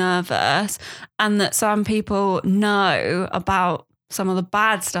incredibly nervous and that some people know about some of the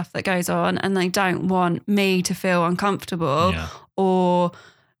bad stuff that goes on and they don't want me to feel uncomfortable or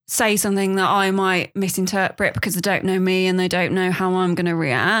say something that I might misinterpret because they don't know me and they don't know how I'm going to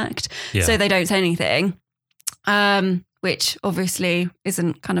react. Yeah. So they don't say anything, which obviously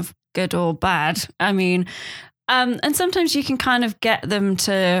isn't kind of good or bad. And sometimes you can kind of get them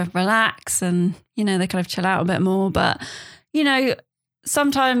to relax and, they kind of chill out a bit more. But,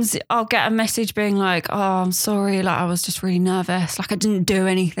 sometimes I'll get a message being like, oh, I'm sorry. Like, I was just really nervous. Like, I didn't do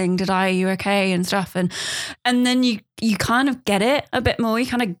anything. Did I? Are you okay? And stuff. And then you kind of get it a bit more. You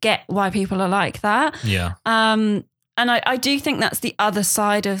kind of get why people are like that. Yeah. And I do think that's the other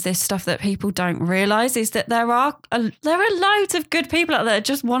side of this stuff that people don't realize is that there are loads of good people out there that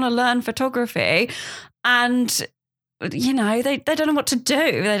just want to learn photography and, they don't know what to do.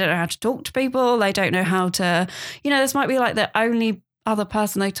 They don't know how to talk to people. They don't know how to, this might be like the only other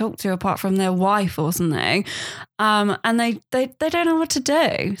person they talk to apart from their wife or something. And they don't know what to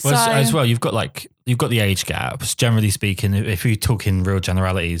do. Well, as well, you've got the age gaps. Generally speaking, if you talk in real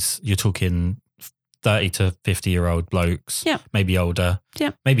generalities, you're talking 30 to 50-year-old blokes, Yeah. maybe older,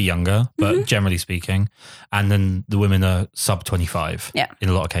 Yeah. maybe younger, but generally speaking. And then the women are sub 25 in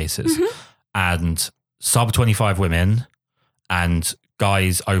a lot of cases. And sub 25 women and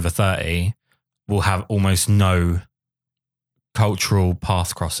guys over 30 will have almost no cultural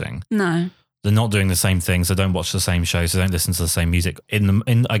path crossing. No. They're not doing the same things. They don't watch the same shows. They don't listen to the same music.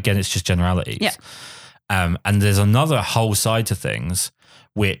 Again, it's just generalities. Yeah. And there's another whole side to things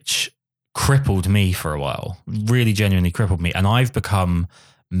which crippled me for a while, really genuinely crippled me. And I've become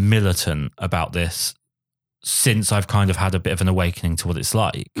militant about this since I've kind of had a bit of an awakening to what it's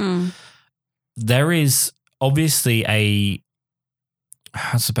like. There is obviously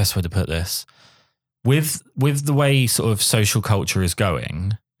how's the best way to put this? With the way sort of social culture is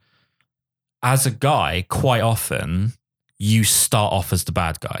going, as a guy, quite often you start off as the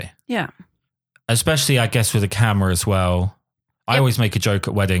bad guy. Yeah. Especially, I guess, with a camera as well. I always make a joke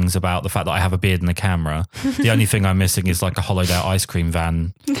at weddings about the fact that I have a beard and a camera. The only thing I'm missing is like a hollowed out ice cream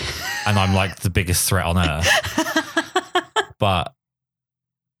van, and I'm like the biggest threat on earth. But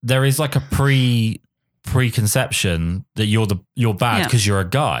there is like a preconception that you're bad because you're a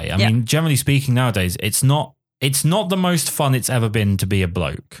guy. I mean, generally speaking, nowadays it's not the most fun it's ever been to be a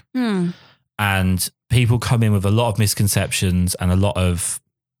bloke. And people come in with a lot of misconceptions and a lot of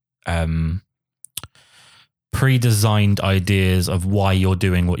pre-designed ideas of why you're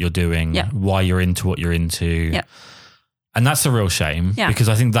doing what you're doing, why you're into what you're into. And that's a real shame because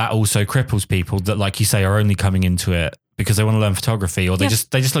I think that also cripples people that, like you say, are only coming into it because they want to learn photography or they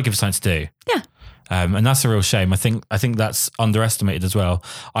just looking for something to do. And that's a real shame. I think that's underestimated as well.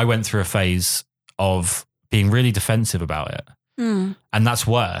 I went through a phase of being really defensive about it. And that's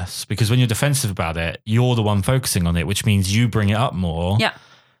worse because when you're defensive about it, you're the one focusing on it, which means you bring it up more.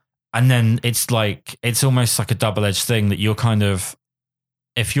 And then it's almost like a double-edged thing that you're kind of,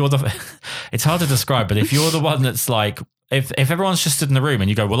 if you're it's hard to describe, but if you're the one that's like, if everyone's just stood in the room and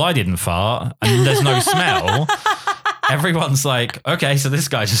you go, well, I didn't fart and there's no smell, everyone's like, okay, so this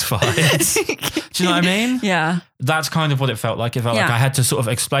guy just farted. Do you know what I mean? Yeah. That's kind of what it felt like. It felt like I had to sort of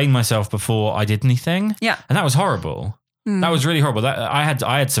explain myself before I did anything. Yeah. And that was horrible. That was really horrible. I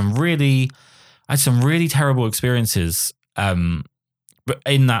had some really terrible experiences. But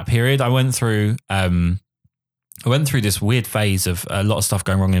in that period, I went through this weird phase of a lot of stuff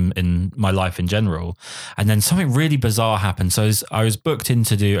going wrong in my life in general. And then something really bizarre happened. So I was booked in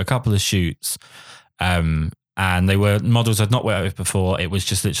to do a couple of shoots. And they were models I'd not worked with before. It was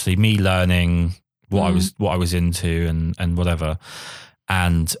just literally me learning what I was into and whatever.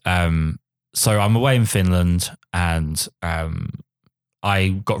 And so I'm away in Finland and I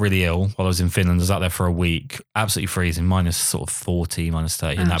got really ill while I was in Finland. I was out there for a week, absolutely freezing, minus sort of 40, minus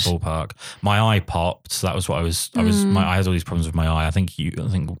 30 in that ballpark. My eye popped. So that was what I had all these problems with my eye. I think even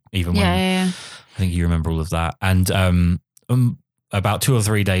when I think you remember all of that. And about 2 or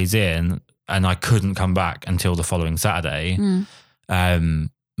 3 days in, and I couldn't come back until the following Saturday.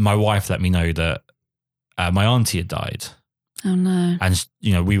 My wife let me know that my auntie had died. Oh no. And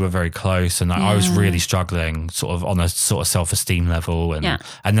we were very close and I was really struggling sort of on a sort of self-esteem level and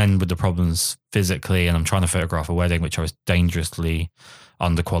then with the problems physically, and I'm trying to photograph a wedding which I was dangerously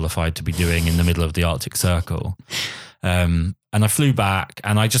underqualified to be doing in the middle of the Arctic Circle. And I flew back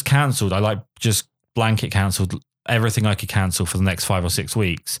and I just cancelled. I just blanket cancelled everything I could cancel for the next 5 or 6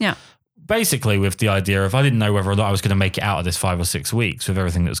 weeks. Yeah. Basically with the idea of I didn't know whether or not I was going to make it out of this 5 or 6 weeks with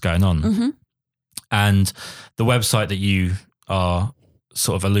everything that was going on. And the website that you are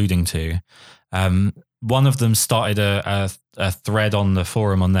sort of alluding to, one of them started a thread on the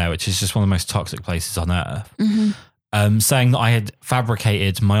forum on there, which is just one of the most toxic places on earth, saying that I had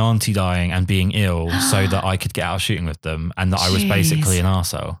fabricated my auntie dying and being ill so that I could get out shooting with them and that I was basically an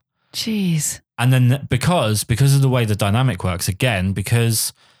arsehole. Jeez. And then because of the way the dynamic works, again,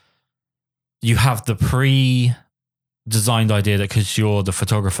 because you have the designed idea that because you're the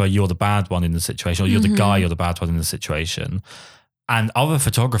photographer, you're the bad one in the situation, or you're the guy, you're the bad one in the situation. And other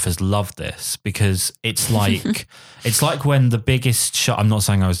photographers love this because it's like when the biggest shark, I'm not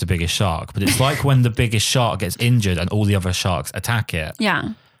saying I was the biggest shark, but it's like when the biggest shark gets injured and all the other sharks attack it. Yeah.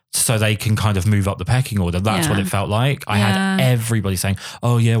 So they can kind of move up the pecking order. That's what it felt like. I had everybody saying,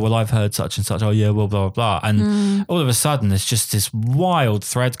 oh yeah, well I've heard such and such. Oh yeah, well blah, blah, blah. And all of a sudden there's just this wild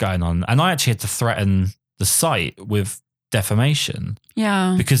thread going on. And I actually had to threaten the site with defamation.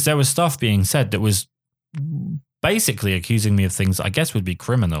 Yeah. Because there was stuff being said that was basically accusing me of things that I guess would be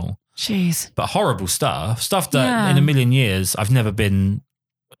criminal. Jeez. But horrible stuff that in a million years I've never been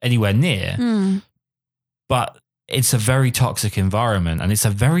anywhere near. But it's a very toxic environment and it's a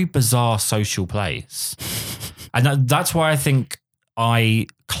very bizarre social place. And that's why I think I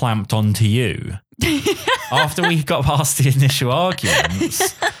clamped onto you after we got past the initial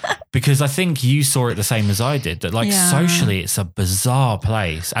arguments, because I think you saw it the same as I did, that like socially it's a bizarre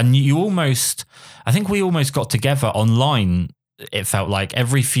place. And I think we almost got together online. It felt like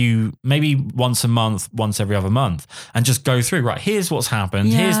every maybe once a month, once every other month, and just go through, right, here's what's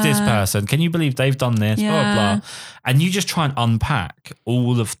happened. Here's this person. Can you believe they've done this? Blah, blah, blah. And you just try and unpack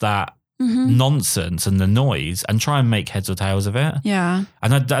all of that nonsense and the noise and try and make heads or tails of it. Yeah.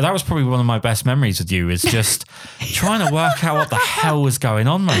 And that was probably one of my best memories with you, is just trying to work out what the hell was going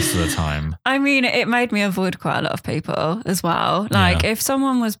on most of the time. I mean, it made me avoid quite a lot of people as well. Like if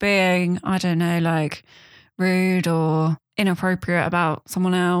someone was being, I don't know, like rude or inappropriate about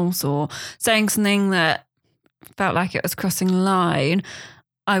someone else or saying something that felt like it was crossing the line,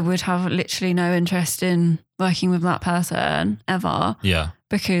 I would have literally no interest in working with that person ever. Yeah.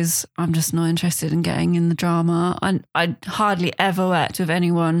 Because I'm just not interested in getting in the drama. I hardly ever worked with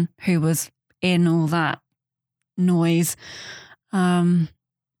anyone who was in all that noise.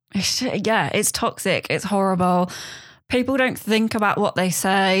 It's toxic. It's horrible. People don't think about what they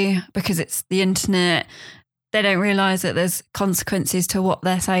say because it's the internet. They don't realise that there's consequences to what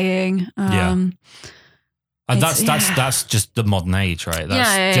they're saying. And that's just the modern age, right?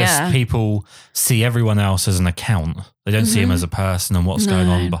 That's people see everyone else as an account. They don't see him as a person and what's going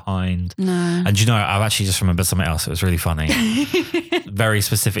on behind. No. And I've actually just remembered something else. It was really funny. Very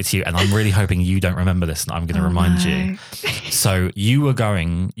specific to you. And I'm really hoping you don't remember this and I'm going to remind you. So you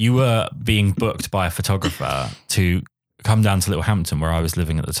were being booked by a photographer to come down to Littlehampton where I was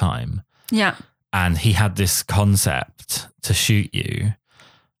living at the time. Yeah. And he had this concept to shoot you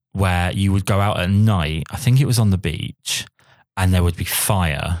where you would go out at night, I think it was on the beach, and there would be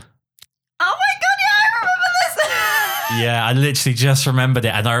fire. Oh my God, yeah, I remember this. Yeah, I literally just remembered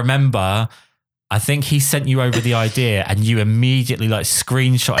it. And I think he sent you over the idea and you immediately like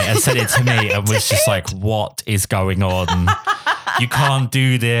screenshot it and sent it to me and was just like, what is going on? You can't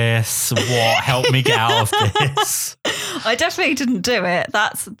do this. What? Help me get out of this. I definitely didn't do it.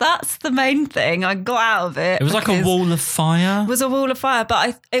 That's the main thing. I got out of it. It was like a wall of fire. It was a wall of fire,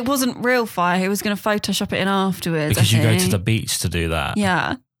 but it wasn't real fire. He was going to Photoshop it in afterwards. Because you go to the beach to do that.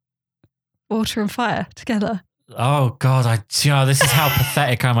 Yeah. Water and fire together. Oh God, this is how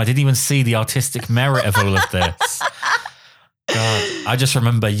pathetic I am. I didn't even see the artistic merit of all of this. God, I just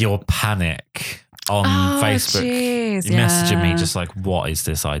remember your panic on Facebook. Geez, you messaging me just like, what is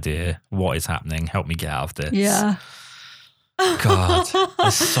this idea? What is happening? Help me get out of this. Yeah. God,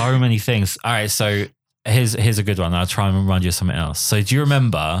 there's so many things. All right, so here's a good one. I'll try and remind you of something else. So do you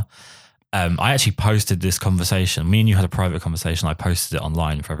remember, I actually posted this conversation. Me and you had a private conversation. I posted it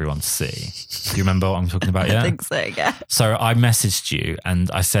online for everyone to see. Do you remember what I'm talking about? Yeah, I think so, yeah. So I messaged you and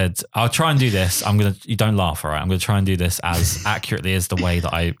I said, I'll try and do this. You don't laugh, all right? I'm going to try and do this as accurately as the way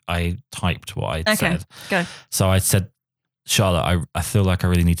that I typed what I said. Go. So I said, Charlotte, I feel like I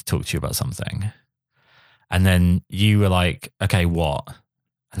really need to talk to you about something. And then you were like, okay, what?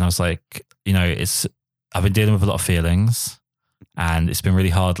 And I was like, I've been dealing with a lot of feelings and it's been really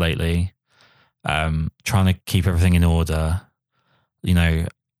hard lately. Trying to keep everything in order.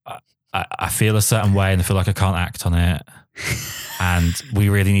 I feel a certain way and I feel like I can't act on it. And we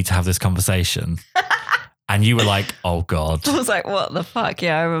really need to have this conversation. And you were like, oh God. I was like, what the fuck?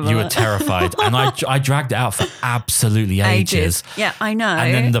 Yeah, I remember. You were terrified. And I dragged it out for absolutely ages. Yeah, I know.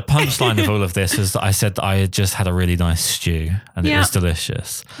 And then the punchline of all of this was that I said that I had just had a really nice stew and it was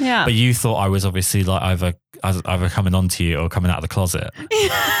delicious. Yeah. But you thought I was obviously like either coming on to you or coming out of the closet.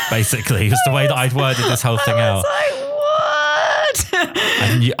 Basically, it was the way that I'd worded this whole thing out. Like, what?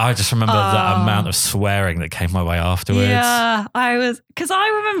 And I just remember that amount of swearing that came my way afterwards. Yeah, because I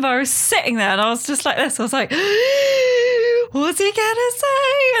remember I was sitting there and I was just like this. I was like, what's he gonna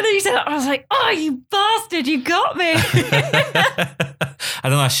say? And then he said, I was like, oh, you bastard, you got me.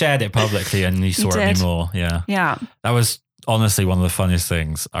 And then I shared it publicly and you saw it more. Yeah. Yeah. That was honestly one of the funniest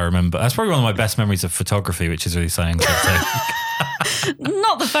things I remember. That's probably one of my best memories of photography, which is really saying something.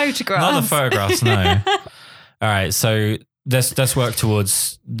 Not the photographs. Not the photographs, no. All right, so let's work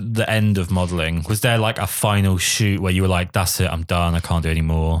towards the end of modelling. Was there like a final shoot where you were like, that's it, I'm done, I can't do any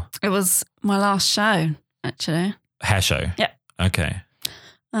more? It was my last show, actually. Hair show? Yeah. Okay.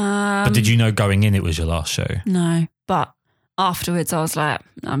 But did you know going in it was your last show? No, but afterwards I was like,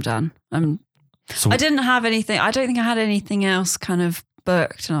 I'm done. I didn't have anything. I don't think I had anything else kind of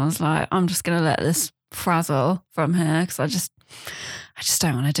booked. And I was like, I'm just going to let this frazzle from here because I just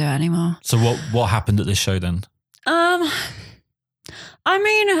don't want to do it anymore. So what happened at this show then? I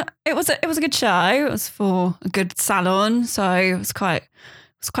mean, it was a good show. It was for a good salon, so it was quite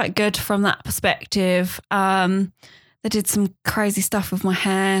good from that perspective. They did some crazy stuff with my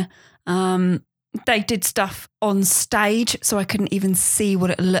hair. They did stuff on stage so I couldn't even see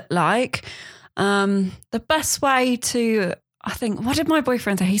what it looked like. The best way to, I think, what did my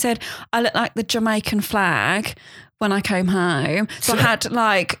boyfriend say? He said, I looked like the Jamaican flag when I came home. So I had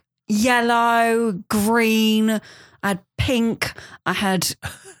like yellow, green, I had pink,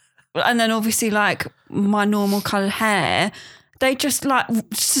 and then obviously like my normal coloured hair. They just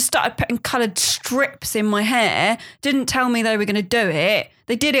started putting coloured strips in my hair, didn't tell me they were going to do it.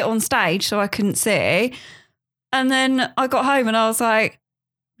 They did it on stage so I couldn't see. And then I got home and I was like,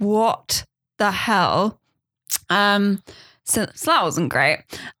 what the hell? So that wasn't great.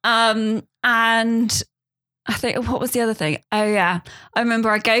 And I think, what was the other thing? Oh yeah, I remember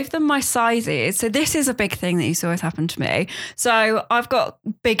I gave them my sizes. So this is a big thing that used to always happen to me. So I've got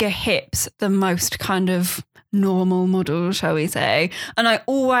bigger hips than most kind of normal models, shall we say. And I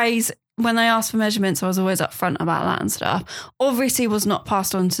always, when they asked for measurements, I was always upfront about that and stuff. Obviously was not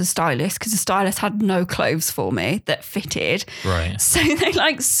passed on to the stylist because the stylist had no clothes for me that fitted. Right. So they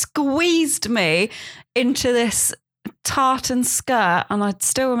like squeezed me into this tartan skirt, and I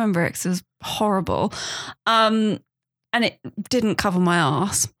still remember it because it was horrible. And it didn't cover my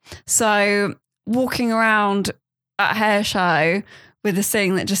ass. So walking around at a hair show with this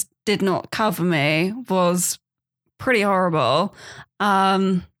thing that just did not cover me was pretty horrible.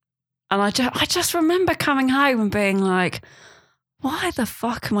 And I just remember coming home and being like, why the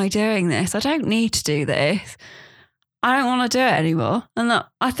fuck am I doing this? I don't need to do this. I don't want to do it anymore. And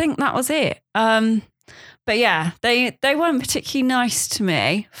I think that was it. But yeah, they weren't particularly nice to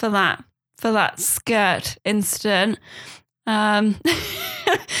me for that skirt incident. They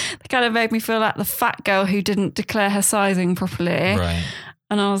kind of made me feel like the fat girl who didn't declare her sizing properly. Right.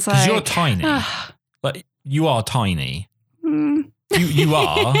 And I was Because like, you're tiny. Like, you are tiny. mm. You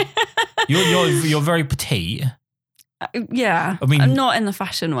are. You're very petite. Yeah. I mean, I'm not in the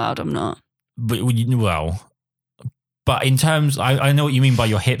fashion world. I'm not. But in terms, I know what you mean by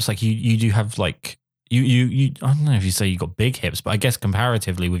your hips. Like you do have like you. I don't know if you say you got big hips, but I guess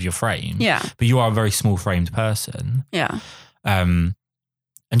comparatively with your frame. Yeah. But you are a very small framed person. Yeah. And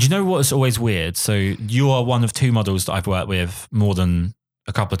you know what's always weird? So you are one of two models that I've worked with more than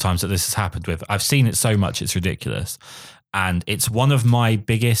a couple of times that this has happened with. I've seen it so much, it's ridiculous. And it's one of my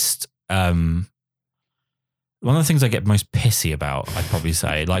biggest, one of the things I get most pissy about, I'd probably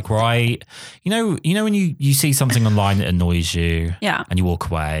say, like where you know when you see something online that annoys you, yeah, and you walk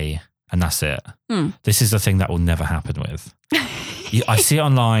away and that's it. This is the thing that will never happen with. I see it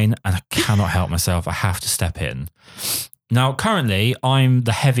online and I cannot help myself. I have to step in. Now, currently, I'm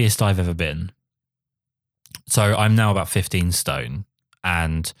the heaviest I've ever been. So I'm now about 15 stone.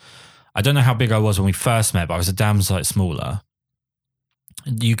 And I don't know how big I was when we first met, but I was a damn sight smaller.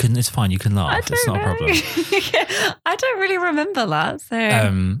 It's fine. You can laugh. It's not a problem. I don't really remember that.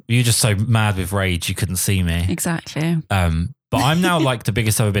 So you're just so mad with rage you couldn't see me. Exactly. But I'm now like the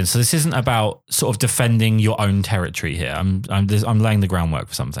biggest I've ever been. So this isn't about sort of defending your own territory here. I'm laying the groundwork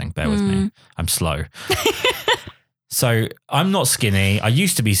for something. Bear with me. I'm slow. So I'm not skinny. I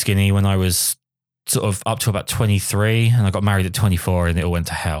used to be skinny when I was sort of up to about 23, and I got married at 24 and it all went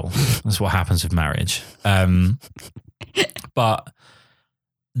to hell. That's what happens with marriage. But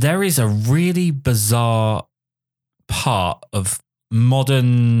there is a really bizarre part of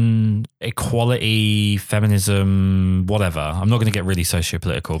modern equality, feminism, whatever. I'm not going to get really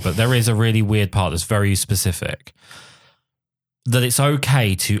socio-political, but there is a really weird part that's very specific, that it's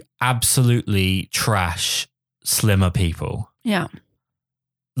okay to absolutely trash slimmer people. Yeah.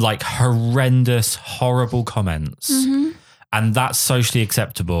 Like horrendous, horrible comments. Mm-hmm. And that's socially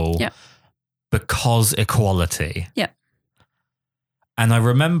acceptable because equality. Yeah. And I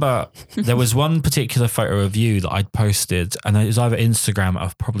remember there was one particular photo of you that I'd posted, and it was either Instagram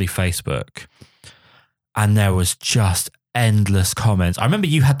or probably Facebook. And there was just endless comments. I remember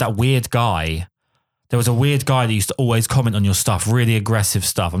you had that weird guy. There was a weird guy that used to always comment on your stuff, really aggressive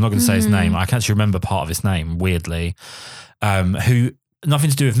stuff. I'm not going to say his name. I can actually remember part of his name, weirdly. Who, nothing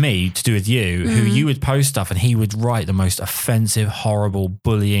to do with me, to do with you, who you would post stuff and he would write the most offensive, horrible,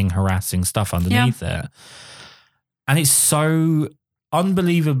 bullying, harassing stuff underneath it. And it's so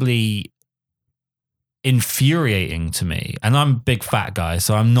unbelievably infuriating to me. And I'm a big fat guy,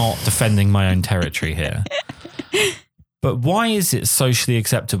 so I'm not defending my own territory here. But why is it socially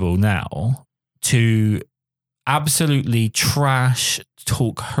acceptable now to absolutely trash,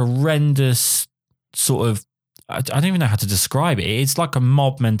 talk horrendous sort of, I don't even know how to describe it. It's like a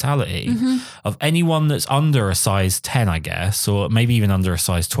mob mentality of anyone that's under a size 10, I guess, or maybe even under a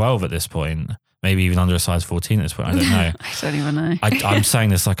size 12 at this point. Maybe even under a size 14 at this point. I don't know. I don't even know. I'm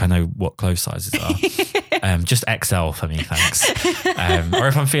saying this like I know what clothes sizes are. Just XL for me, thanks. Or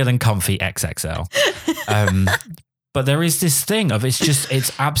if I'm feeling comfy, XXL. But there is this thing of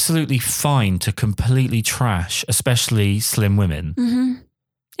it's absolutely fine to completely trash, especially slim women. Mm-hmm.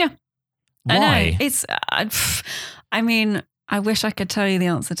 Yeah. Why? I mean, I wish I could tell you the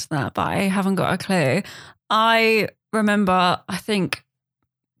answer to that, but I haven't got a clue. I remember, I think,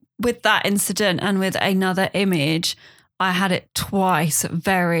 with that incident and with another image, I had it twice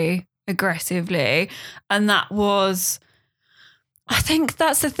very aggressively. And that was, I think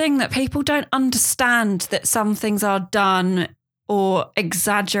that's the thing, that people don't understand, that some things are done or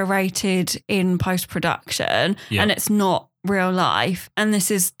exaggerated in post-production, and it's not real life. And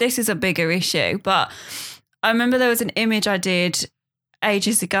this is a bigger issue. But I remember there was an image I did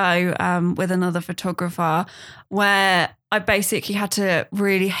ages ago with another photographer where I basically had to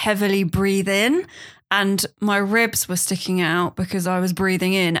really heavily breathe in, and my ribs were sticking out because I was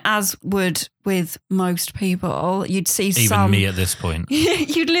breathing in, as would with most people. You'd see even me at this point.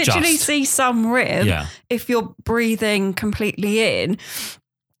 You'd literally see some rib if you're breathing completely in.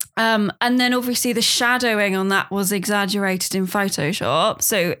 And then obviously the shadowing on that was exaggerated in Photoshop,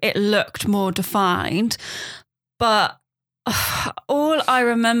 so it looked more defined. But all I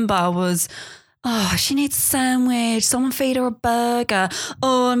remember was, oh, she needs a sandwich. Someone feed her a burger.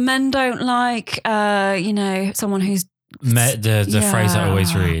 Oh, men don't like, someone who's the phrase I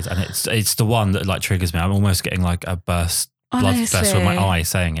always read, and it's the one that like triggers me. I'm almost getting like a blood burst with my eye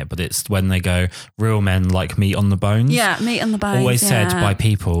saying it, but it's when they go, real men like meat on the bones. Yeah, meat on the bones. Always said by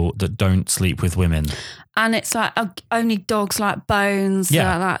people that don't sleep with women. And it's like, only dogs like bones, like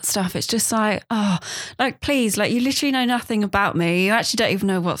that stuff. It's just like, oh, like, please, like, you literally know nothing about me. You actually don't even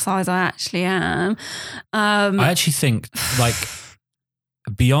know what size I actually am. I actually think, like,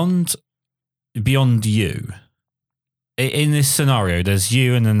 beyond you, in this scenario, there's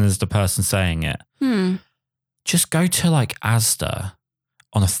you and then there's the person saying it. Just go to, like, Asda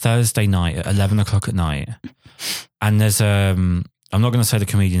on a Thursday night at 11 o'clock at night. And there's I'm not going to say the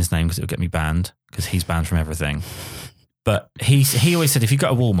comedian's name because it'll get me banned, because he's banned from everything. But he always said, if you go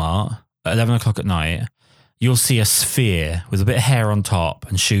to Walmart at 11 o'clock at night, you'll see a sphere with a bit of hair on top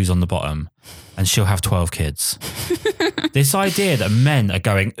and shoes on the bottom, and she'll have 12 kids. This idea that men are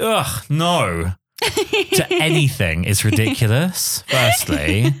going, ugh, no, to anything is ridiculous,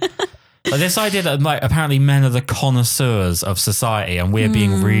 firstly. But this idea that, like, apparently men are the connoisseurs of society and we're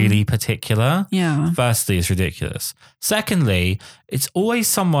being really particular, firstly, is ridiculous. Secondly, it's always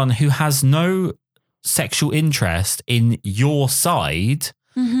someone who has no sexual interest in your side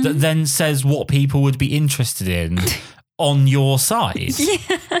that then says what people would be interested in on your side.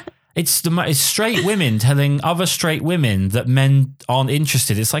 It's straight women telling other straight women that men aren't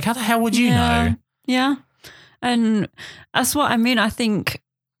interested. It's like, how the hell would you know? Yeah. And that's what I mean. I think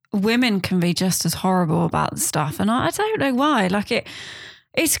women can be just as horrible about the stuff, and I don't know why. Like,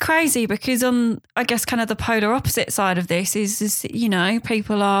 it's crazy, because on, I guess, kind of the polar opposite side of this is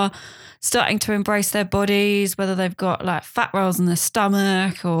people are starting to embrace their bodies, whether they've got like fat rolls in their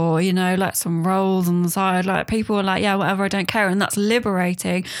stomach or like some rolls on the side. Like, people are like, yeah, whatever, I don't care, and that's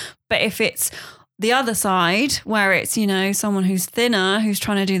liberating. But if it's the other side, where it's, someone who's thinner, who's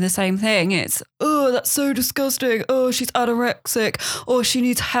trying to do the same thing, it's, oh, that's so disgusting. Oh, she's anorexic. Or she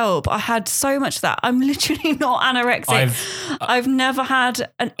needs help. I had so much of that. I'm literally not anorexic. I've never had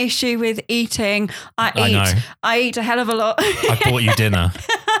an issue with eating. I eat a hell of a lot. I bought you dinner.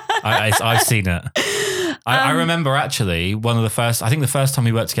 I've seen it. I remember actually the first time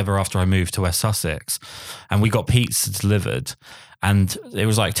we worked together after I moved to West Sussex, and we got pizza delivered. And it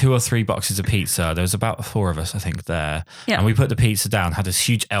was like 2 or 3 boxes of pizza. There was about 4 of us, I think, there. Yeah. And we put the pizza down, had this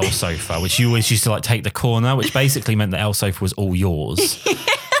huge L sofa, which you always used to like take the corner, which basically meant the L sofa was all yours.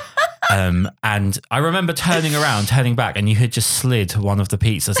 And I remember turning back, and you had just slid one of the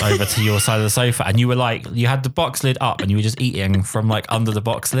pizzas over to your side of the sofa. And you were like, you had the box lid up and you were just eating from like under the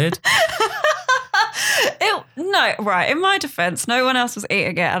box lid. No, right. In my defense, no one else was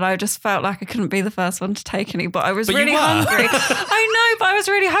eating it, and I just felt like I couldn't be the first one to take any. But I was really hungry. I know, but I was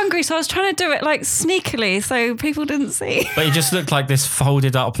really hungry, so I was trying to do it like sneakily, so people didn't see. But you just looked like this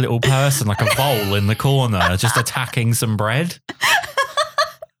folded up little person, like a bowl in the corner, just attacking some bread.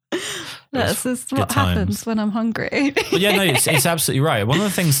 That's just what happens when I'm hungry. But yeah, no, it's absolutely right. One of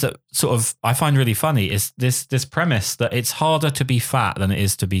the things that sort of I find really funny is this premise that it's harder to be fat than it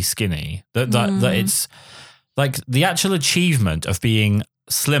is to be skinny. That it's like the actual achievement of being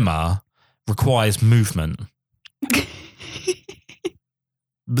slimmer requires movement.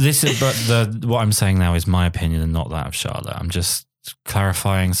 What I'm saying now is my opinion and not that of Charlotte. I'm just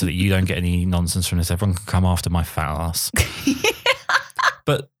clarifying so that you don't get any nonsense from this. Everyone can come after my fat ass.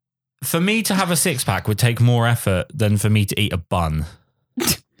 But for me to have a six pack would take more effort than for me to eat a bun.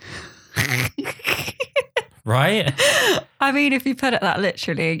 Right? I mean, if you put it that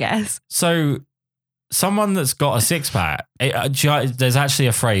literally, I guess. So someone that's got a six pack, there's actually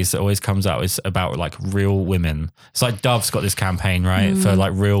a phrase that always comes out. It's about like real women. It's like Dove's got this campaign, right? For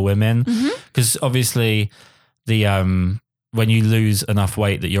like real women. Because obviously the, when you lose enough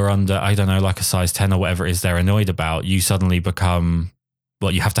weight that you're under, I don't know, like a size 10 or whatever it is they're annoyed about, you suddenly become,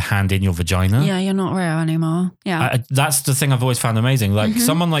 well, you have to hand in your vagina. Yeah, you're not real anymore. Yeah. That's the thing I've always found amazing. Like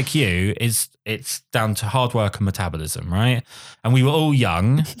someone like you it's down to hard work and metabolism, right? And we were all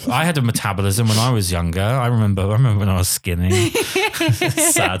young. I had a metabolism when I was younger. I remember when I was skinny.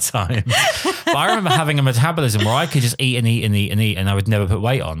 Sad time. But I remember having a metabolism where I could just eat and eat and eat and eat and I would never put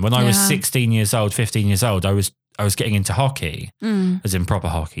weight on. When I was 16 years old, 15 years old, I was getting into hockey, as in proper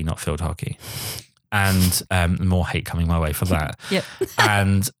hockey, not field hockey. And more hate coming my way for that. Yep.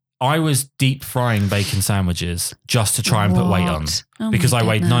 And I was deep frying bacon sandwiches just to try and put weight on because I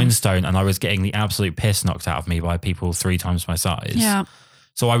weighed 9 stone and I was getting the absolute piss knocked out of me by people 3 times my size. Yeah.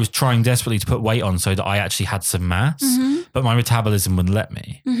 So I was trying desperately to put weight on so that I actually had some mass, but my metabolism wouldn't let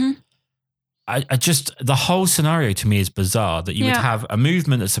me. I just, the whole scenario to me is bizarre that you would have a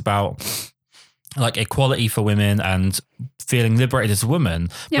movement that's about like equality for women and feeling liberated as a woman.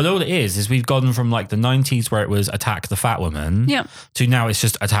 But all it is we've gone from like the 90s where it was attack the fat woman to now it's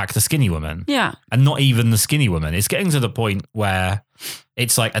just attack the skinny woman. Yeah. And not even the skinny woman. It's getting to the point where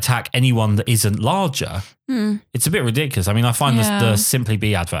it's like attack anyone that isn't larger. It's a bit ridiculous. I mean, I find the Simply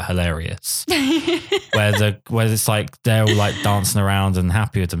Be advert hilarious. where it's like they're all like dancing around and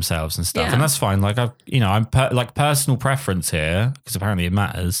happy with themselves and stuff. And that's fine. Like I'm like personal preference here because apparently it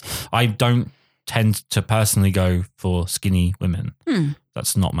matters. I don't tend to personally go for skinny women.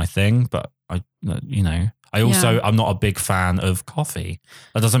 That's not my thing, but I'm not a big fan of coffee.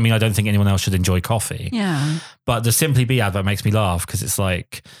 That doesn't mean I don't think anyone else should enjoy coffee. Yeah. But the Simply Be advert makes me laugh because it's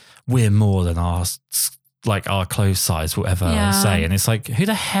like, we're more than our clothes size, whatever I say. And it's like, who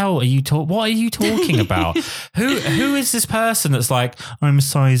the hell are you what are you talking about? Who is this person that's like, I'm a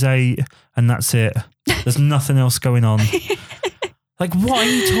size 8 and that's it. There's nothing else going on. Like, what are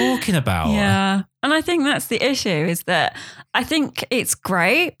you talking about? Yeah. And I think that's the issue is that I think it's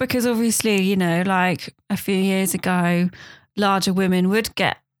great because obviously, like a few years ago, larger women would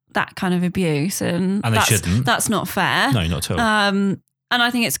get that kind of abuse and they shouldn't. That's not fair. No, not at all. And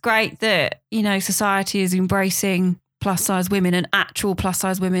I think it's great that, society is embracing plus size women and actual plus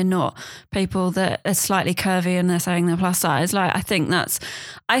size women, not people that are slightly curvy and they're saying they're plus size. Like, I think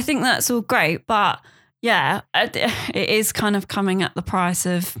that's all great, but yeah, it is kind of coming at the price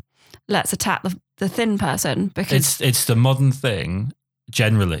of let's attack the thin person because it's the modern thing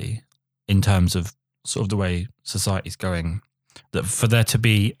generally in terms of sort of the way society's going that for there to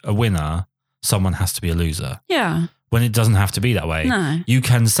be a winner, someone has to be a loser. Yeah. When it doesn't have to be that way. No. You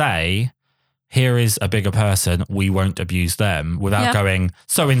can say, here is a bigger person, we won't abuse them without going,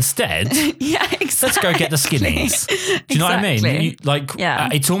 so instead, let's go get the skinnies. Do you know what I mean?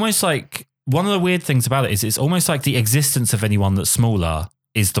 It's almost like, one of the weird things about it is it's almost like the existence of anyone that's smaller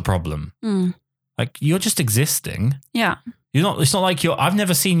is the problem. Like you're just existing. Yeah. It's not like I've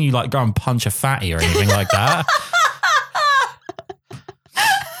never seen you like go and punch a fatty or anything like that.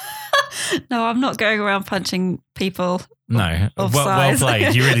 No, I'm not going around punching people. No. Well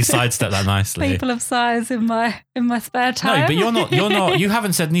played. You really sidestepped that nicely. People of size in my spare time. No, but you're not, you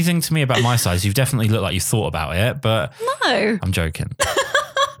haven't said anything to me about my size. You've definitely looked like you've thought about it, but no. I'm joking.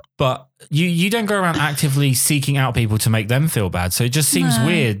 But you don't go around actively seeking out people to make them feel bad. So it just seems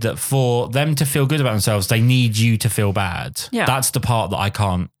weird that for them to feel good about themselves, they need you to feel bad. Yeah. That's the part that I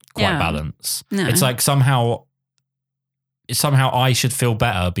can't quite balance. No. It's like somehow I should feel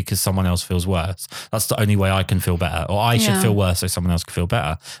better because someone else feels worse. That's the only way I can feel better. Or I should feel worse so someone else can feel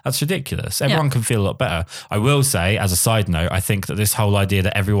better. That's ridiculous. Everyone can feel a lot better. I will say, as a side note, I think that this whole idea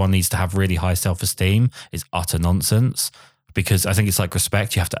that everyone needs to have really high self-esteem is utter nonsense. Because I think it's like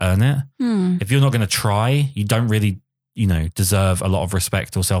respect, you have to earn it. If you're not going to try, you don't really, deserve a lot of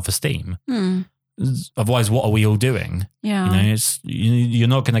respect or self-esteem. Otherwise, what are we all doing? Yeah. You're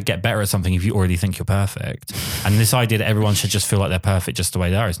not going to get better at something if you already think you're perfect. And this idea that everyone should just feel like they're perfect just the way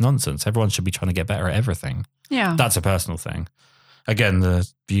they are is nonsense. Everyone should be trying to get better at everything. Yeah. That's a personal thing. Again, the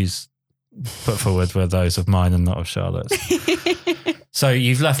views put forward were those of mine and not of Charlotte's. So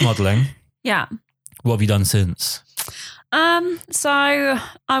you've left modelling. Yeah. What have you done since? So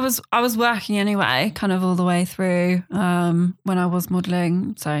I was working anyway, kind of all the way through, when I was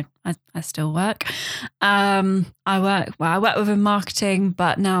modelling. So I still work. I work within marketing,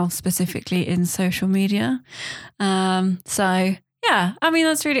 but now specifically in social media. So yeah, I mean,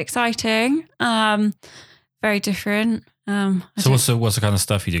 that's really exciting. Very different. So what's the kind of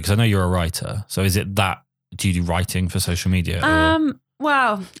stuff you do? Because I know you're a writer. So is it that, do you do writing for social media?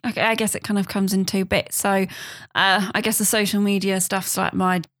 Well, okay, I guess it kind of comes in two bits. So I guess the social media stuff's like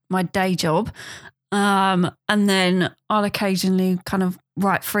my day job. And then I'll occasionally kind of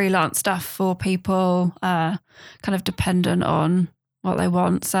write freelance stuff for people, kind of dependent on what they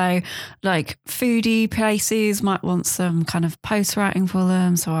want. So like foodie places might want some kind of post writing for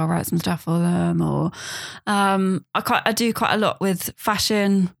them, so I'll write some stuff for them. Or I do quite a lot with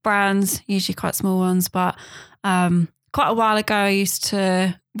fashion brands, usually quite small ones, but quite a while ago I used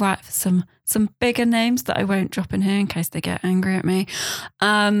to write for some bigger names that I won't drop in here in case they get angry at me.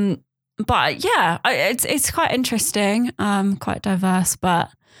 But yeah, it's quite interesting, quite diverse,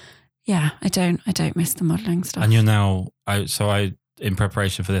 but yeah, I don't miss the modelling stuff. And you're now, in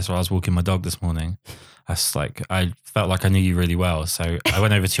preparation for this, while I was walking my dog this morning, I felt like I knew you really well. So I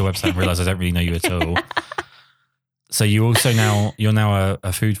went over to your website and realised I don't really know you at all. So you're now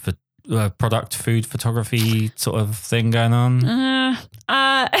a food photography sort of thing going on.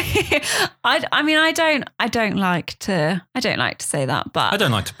 I mean, I don't like to say that, but I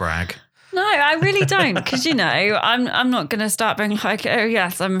don't like to brag. No, I really don't, because I'm not going to start being like, oh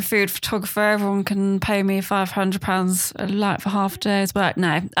yes, I'm a food photographer. Everyone can pay me £500 a night for half a day's work.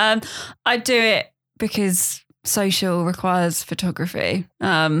 No, I do it because social requires photography.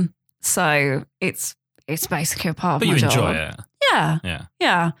 So it's basically a part of my job. But you enjoy it.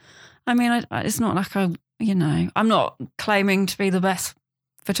 Yeah. I mean, it's not like I'm not claiming to be the best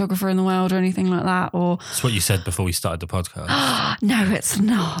photographer in the world or anything like that. Or it's what you said before we started the podcast. No, it's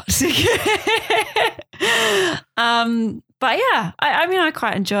not. But yeah, I mean, I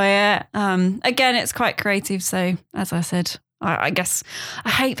quite enjoy it. Again, it's quite creative. So as I said, I guess I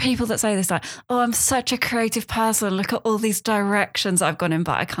hate people that say this, like, oh, I'm such a creative person. Look at all these directions I've gone in,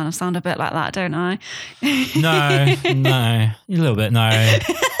 but I kind of sound a bit like that, don't I? No, a little bit, no.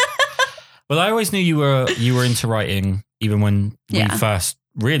 Well, I always knew you were into writing, even when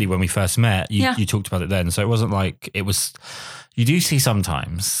we first met. You talked about it then, so it wasn't like it was. You do see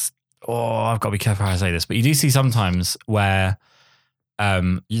sometimes. Oh, I've got to be careful how I say this, but you do see sometimes where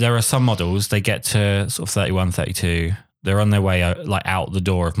there are some models, they get to sort of 31, 32. They're on their way out the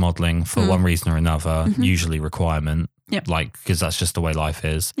door of modelling for one reason or another, usually requirement, because that's just the way life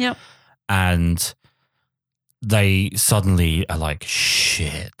is. Yep. And they suddenly are like,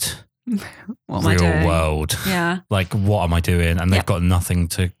 shit. What am I doing? Real world. Yeah. Like, what am I doing? And they've got nothing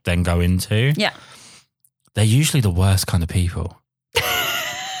to then go into. Yeah. They're usually the worst kind of people.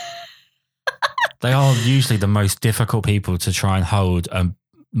 They are usually the most difficult people to try and hold a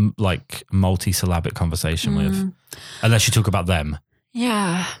multi-syllabic conversation with, unless you talk about them.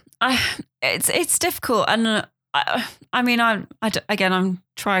 Yeah. It's difficult. And I mean, I'm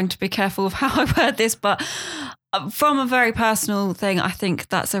trying to be careful of how I word this, but from a very personal thing, I think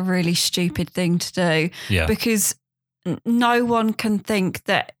that's a really stupid thing to do. Yeah. Because no one can think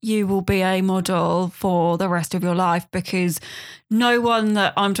that you will be a model for the rest of your life, because no one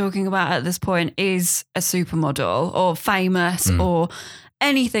that I'm talking about at this point is a supermodel or famous or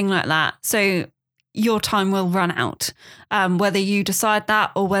anything like that. So your time will run out, whether you decide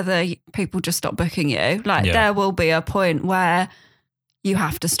that or whether people just stop booking you. There will be a point where you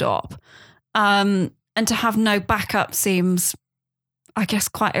have to stop. And to have no backup seems, I guess,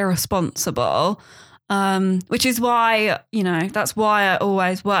 quite irresponsible. Which is why, that's why I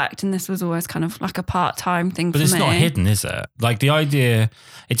always worked. And this was always kind of like a part-time thing for me. But it's not hidden, is it? Like the idea,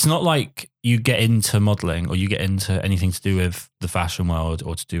 it's not like you get into modelling or you get into anything to do with the fashion world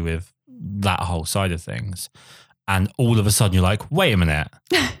or to do with that whole side of things. And all of a sudden you're like, wait a minute.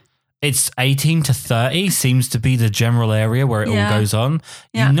 It's 18 to 30 seems to be the general area where it all goes on.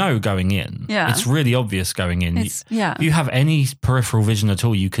 Yeah. Going in. Yeah. It's really obvious going in. If you have any peripheral vision at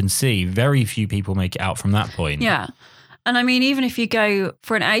all, you can see very few people make it out from that point. Yeah. And I mean, even if you go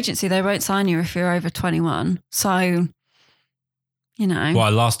for an agency, they won't sign you if you're over 21. So,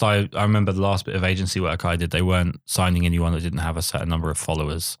 Well, I remember the last bit of agency work I did, they weren't signing anyone that didn't have a certain number of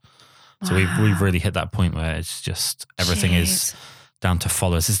followers. So we've really hit that point where it's just everything is down to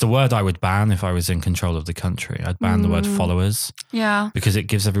followers. It's the word I would ban if I was in control of the country. I'd ban the word followers. Yeah. Because it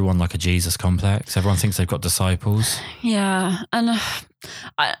gives everyone like a Jesus complex. Everyone thinks they've got disciples. Yeah. And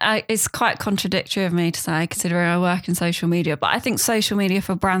it's quite contradictory of me to say, considering I work in social media, but I think social media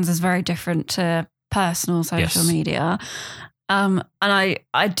for brands is very different to personal social media. And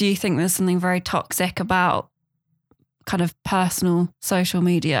I do think there's something very toxic about kind of personal social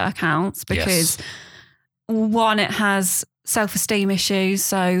media accounts because one, it has self-esteem issues.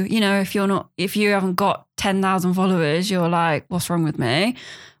 So, if you haven't got 10,000 followers, you're like, what's wrong with me?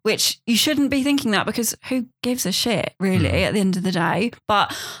 Which you shouldn't be thinking that, because who gives a shit, really, at the end of the day?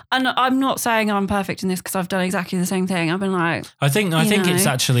 And I'm not saying I'm perfect in this, because I've done exactly the same thing. I've been like, I think it's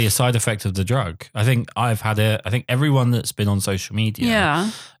actually a side effect of the drug. I think I've had it. I think everyone that's been on social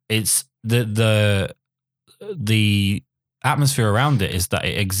media, it's the atmosphere around it is that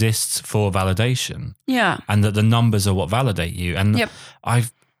it exists for validation. Yeah. And that the numbers are what validate you. And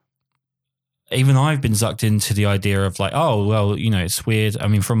I've been sucked into the idea of like, oh, well, it's weird. I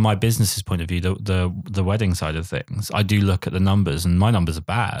mean, from my business's point of view, the wedding side of things, I do look at the numbers, and my numbers are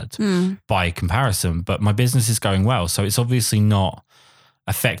bad by comparison, but my business is going well. So it's obviously not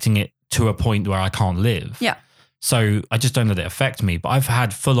affecting it to a point where I can't live. Yeah. So I just don't let it affect me. But I've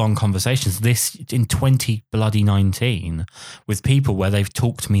had full-on conversations in 2019 with people where they've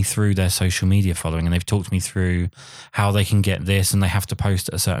talked me through their social media following, and they've talked me through how they can get this, and they have to post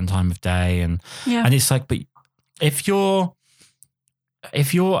at a certain time of day. And it's like, but if you're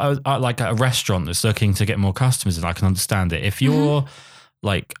like a restaurant that's looking to get more customers, and I can understand it. If you're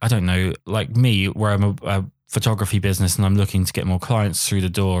like, I don't know, like me, where I'm a photography business and I'm looking to get more clients through the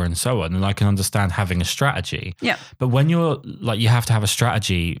door and so on, and I can understand having a strategy. Yeah. But when you're like, you have to have a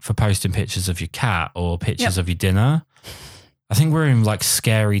strategy for posting pictures of your cat or pictures of your dinner, I think we're in like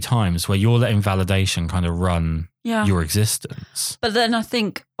scary times where you're letting validation kind of run your existence. But then I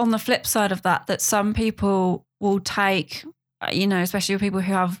think on the flip side of that some people will take, especially people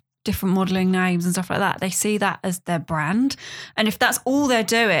who have different modeling names and stuff like that, they see that as their brand. And if that's all they're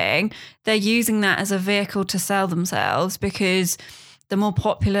doing, they're using that as a vehicle to sell themselves, because the more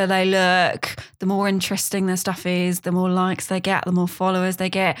popular they look, the more interesting their stuff is, the more likes they get, the more followers they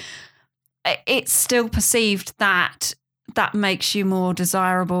get. It's still perceived that makes you more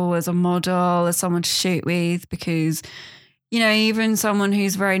desirable as a model, as someone to shoot with, because even someone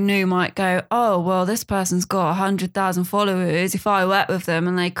who's very new might go, oh, well, this person's got 100,000 followers. If I work with them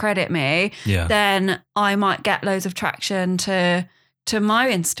and they credit me, then I might get loads of traction to my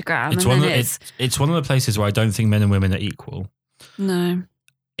Instagram. It's one of the places where I don't think men and women are equal. No.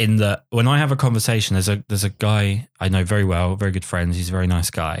 In that, when I have a conversation, there's a guy I know very well, very good friends. He's a very nice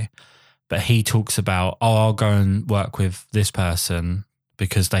guy. But he talks about, oh, I'll go and work with this person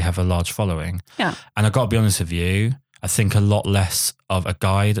because they have a large following. Yeah. And I've got to be honest with you, I think a lot less of a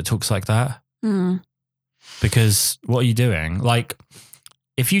guy that talks like that. Because what are you doing? Like,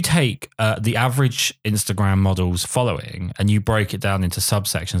 if you take the average Instagram model's following and you break it down into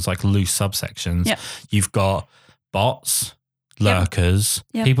subsections, like loose subsections, you've got bots, lurkers,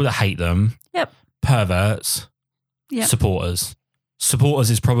 people that hate them, perverts, supporters. Supporters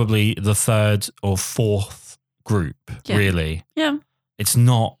is probably the third or fourth group, really. Yeah. It's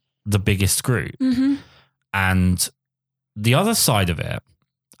not the biggest group. Mm-hmm. And the other side of it,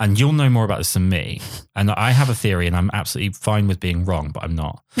 and you'll know more about this than me, and I have a theory and I'm absolutely fine with being wrong, but I'm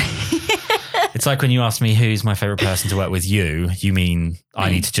not. It's like when you ask me who's my favorite person to work with, you mean I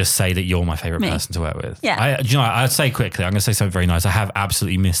need to just say that you're my favorite person to work with. Yeah. I'd say quickly, I'm going to say something very nice. I have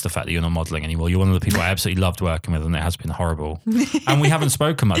absolutely missed the fact that you're not modeling anymore. You're one of the people I absolutely loved working with, and it has been horrible. And we haven't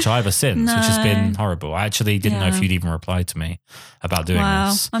spoken much either since, which has been horrible. I actually didn't know if you'd even replied to me about doing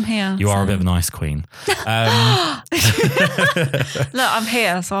this. I'm here. You are a bit of a nice queen. Look, I'm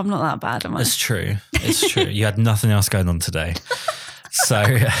here, so I'm not that bad, am I? It's true. It's true. You had nothing else going on today.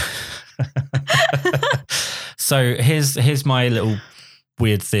 So here's my little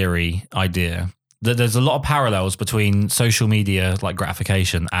weird theory idea, that there's a lot of parallels between social media like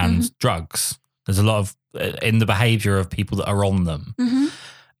gratification and drugs. There's a lot of in the behavior of people that are on them. Mm-hmm.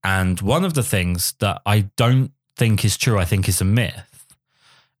 And one of the things that I don't think is true, I think is a myth,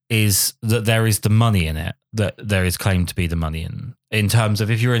 is that there is the money in it, that there is claimed to be the money in terms of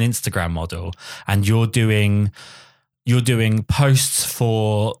if you're an Instagram model and you're doing posts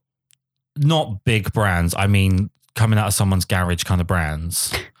for not big brands, I mean coming out of someone's garage kind of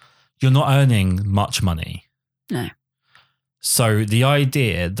brands, you're not earning much money. No. So the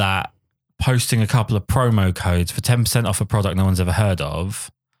idea that posting a couple of promo codes for 10% off a product no one's ever heard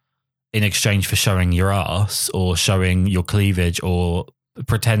of in exchange for showing your ass or showing your cleavage or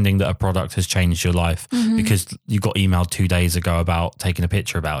pretending that a product has changed your life because you got emailed 2 days ago about taking a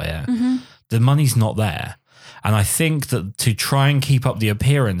picture about it, the money's not there. And I think that to try and keep up the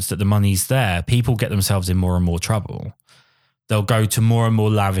appearance that the money's there, people get themselves in more and more trouble. They'll go to more and more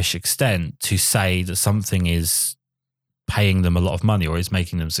lavish extent to say that something is paying them a lot of money or is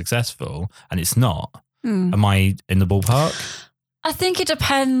making them successful, and it's not. Am I in the ballpark? I think it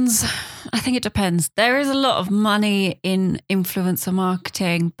depends. There is a lot of money in influencer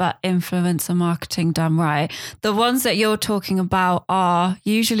marketing, but influencer marketing done right. The ones that you're talking about are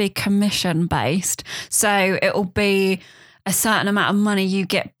usually commission based. So it will be a certain amount of money you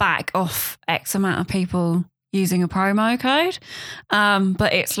get back off X amount of people using a promo code.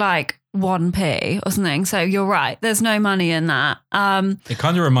 But it's like 1p or something. So you're right. There's no money in that. It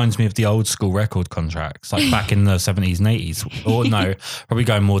kind of reminds me of the old school record contracts, like back in the 70s and 80s. Or no, probably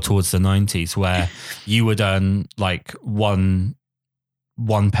going more towards the 90s, where you would earn like one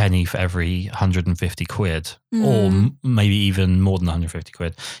penny for every 150 quid, or maybe even more than 150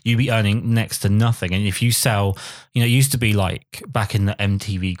 quid. You'd be earning next to nothing. And if you sell, it used to be like back in the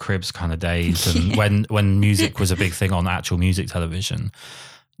MTV Cribs kind of days, and when music was a big thing on actual music television,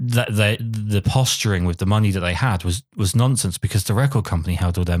 that the posturing with the money that they had was nonsense, because the record company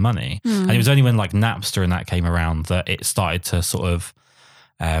held all their money. And it was only when like Napster and that came around that it started to sort of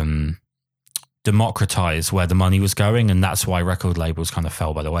democratize where the money was going, and that's why record labels kind of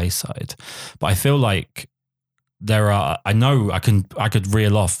fell by the wayside. But I feel like I could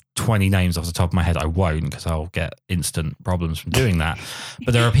reel off 20 names off the top of my head. I won't, because I'll get instant problems from doing that.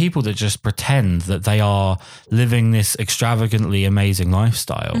 But there are people that just pretend that they are living this extravagantly amazing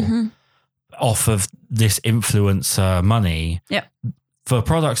lifestyle off of this influencer money for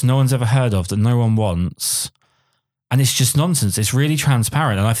products no one's ever heard of, that no one wants. And it's just nonsense. It's really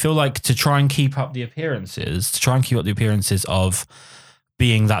transparent. And I feel like to try and keep up the appearances of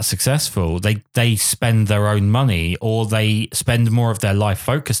being that successful, they spend their own money, or they spend more of their life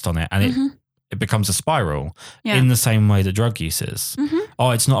focused on it, and it becomes a spiral in the same way that drug use is. Oh,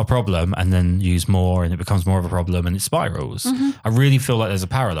 it's not a problem, and then use more, and it becomes more of a problem, and it spirals. I really feel like there's a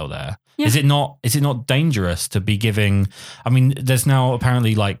parallel there. Yeah. Is it not dangerous to be giving? I mean, there's now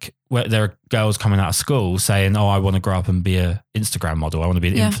apparently like where there are girls coming out of school saying, "Oh, I want to grow up and be an Instagram model. I want to be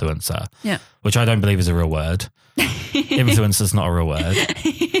an influencer." Yeah, which I don't believe is a real word. Influencer's not a real word.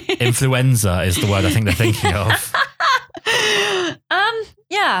 Influenza is the word I think they're thinking of.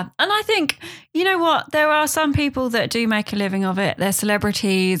 Yeah. And I think, you know what? There are some people that do make a living of it. They're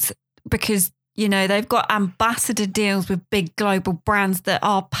celebrities because, they've got ambassador deals with big global brands that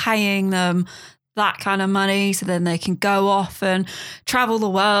are paying them that kind of money, so then they can go off and travel the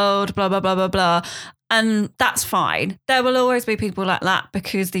world, blah, blah, blah, blah, blah. And that's fine. There will always be people like that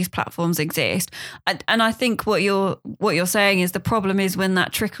because these platforms exist. And I think what you're saying is the problem is when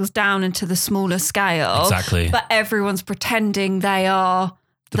that trickles down into the smaller scale. Exactly. But everyone's pretending they are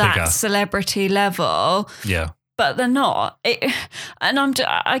that bigger celebrity level. Yeah. But they're not.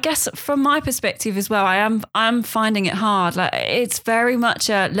 I guess from my perspective as well, I'm finding it hard. Like, it's very much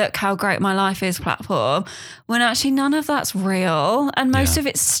a look how great my life is platform, when actually none of that's real, and most of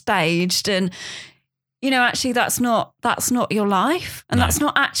it's staged. And actually that's not your life, and that's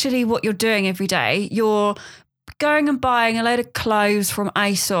not actually what you're doing every day. You're going and buying a load of clothes from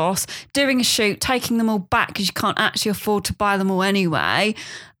ASOS, doing a shoot, taking them all back because you can't actually afford to buy them all anyway,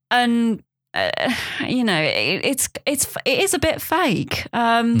 and it is a bit fake.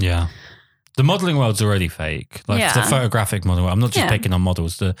 The modelling world's already fake. Like the photographic modelling world. I'm not just picking on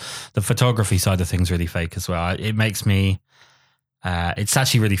models. The photography side of things really fake as well. It makes me. It's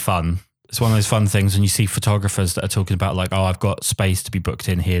actually really fun. It's one of those fun things when you see photographers that are talking about like, oh, I've got space to be booked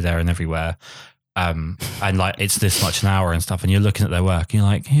in here, there, and everywhere, and like it's this much an hour and stuff. And you're looking at their work, and you're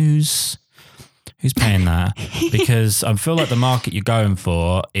like, who's paying that? Because I feel like the market you're going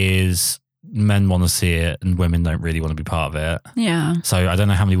for is. Men want to see it and women don't really want to be part of it. Yeah. So I don't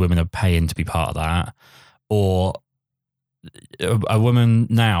know how many women are paying to be part of that. Or a woman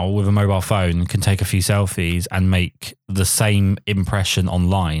now with a mobile phone can take a few selfies and make the same impression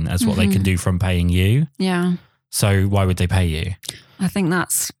online as what they can do from paying you. Yeah. So why would they pay you? I think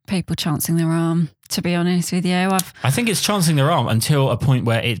that's people chancing their arm, to be honest with you. I think it's chancing their arm until a point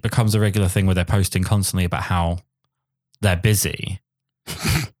where it becomes a regular thing where they're posting constantly about how they're busy.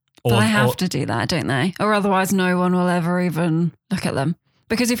 But they have to do that, don't they? Or otherwise no one will ever even look at them.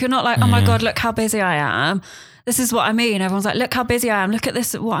 Because if you're not like, oh my God, look how busy I am. This is what I mean. Everyone's like, look how busy I am. Look at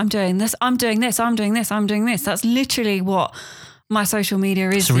this, what I'm doing. I'm doing this. That's literally what my social media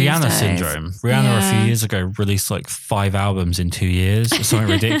is. It's Rihanna syndrome. Rihanna a few years ago released like 5 albums in 2 years or something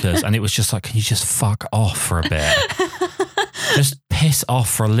ridiculous. And it was just like, can you just fuck off for a bit? Just piss off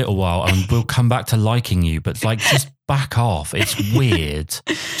for a little while and we'll come back to liking you. But like, just back off. It's weird.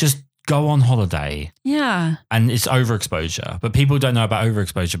 Just go on holiday. Yeah. And it's overexposure. But people don't know about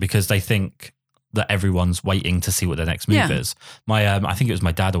overexposure because they think that everyone's waiting to see what their next move is. I think it was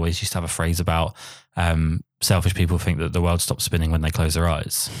my dad always used to have a phrase about selfish people think that the world stops spinning when they close their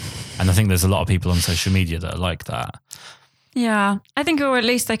eyes. And I think there's a lot of people on social media that are like that. Yeah. I think, or at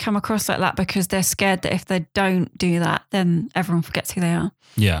least they come across like that because they're scared that if they don't do that, then everyone forgets who they are.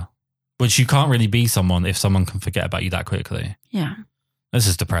 Yeah. Which you can't really be someone if someone can forget about you that quickly. Yeah. This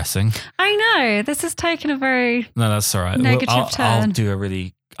is depressing. I know. This has taken a very No, that's all right. negative turn.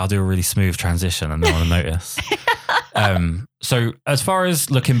 I'll do a really smooth transition and no one will notice. So as far as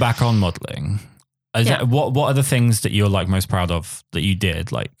looking back on modelling, what are the things that you're like most proud of that you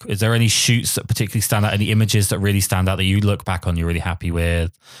did? Like, is there any shoots that particularly stand out? Any images that really stand out that you look back on you're really happy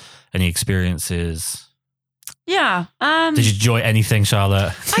with? Any experiences? Yeah. Did you enjoy anything,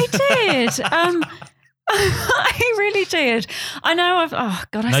 Charlotte? I did. I really did. I know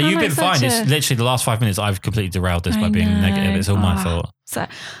No, you've been fine. It's literally the last 5 minutes I've completely derailed this by being negative. It's all my fault. So,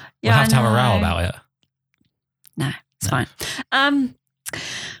 we'll have to have a row about it. No, it's fine.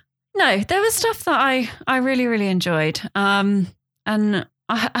 No, there was stuff that I really, really enjoyed. And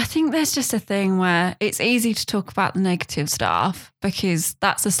I think there's just a thing where it's easy to talk about the negative stuff because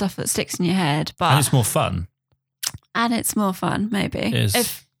that's the stuff that sticks in your head. But and it's more fun. And it's more fun, maybe.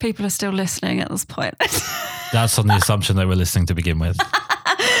 If people are still listening at this point. That's on the assumption they were listening to begin with.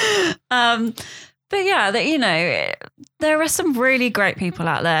 But yeah, there are some really great people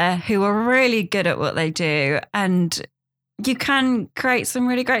out there who are really good at what they do, and you can create some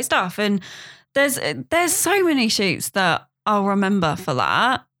really great stuff. And there's so many shoots that I'll remember for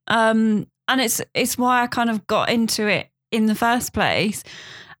that. And it's why I kind of got into it in the first place.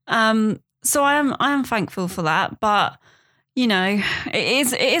 So I am thankful for that, but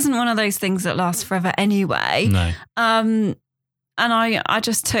it isn't one of those things that lasts forever anyway. No. And I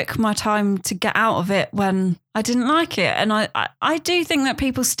just took my time to get out of it when I didn't like it. And I do think that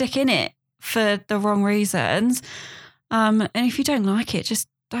people stick in it for the wrong reasons. And if you don't like it, just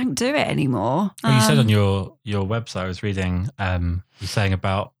don't do it anymore. Well, you said on your website, I was reading, you're saying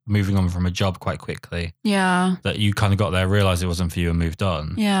about moving on from a job quite quickly. Yeah. That you kind of got there, realised it wasn't for you and moved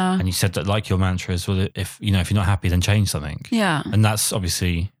on. Yeah. And you said that like your mantra is, well, if you're not happy, then change something. Yeah. And that's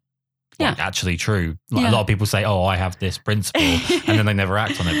obviously actually true. Like a lot of people say, oh, I have this principle and then they never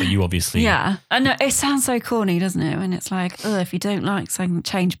act on it. But you obviously... Yeah. I know it sounds so corny, doesn't it? When it's like, oh, if you don't like something,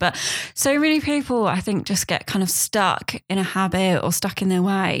 change. But so many people, I think, just get kind of stuck in a habit or stuck in their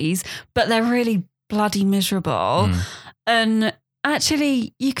ways, but they're really bloody miserable. And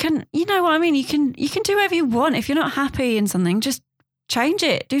actually, you can, you know what I mean? You can do whatever you want. If you're not happy in something, just change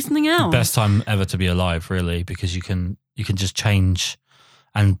it. Do something else. Best time ever to be alive, really, because you can just change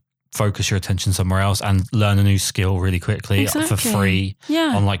and focus your attention somewhere else and learn a new skill really quickly for free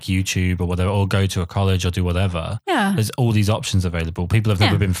on like YouTube or whatever, or go to a college or do whatever. Yeah. There's all these options available. People have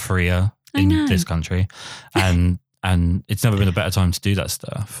never been freer in this country and it's never been a better time to do that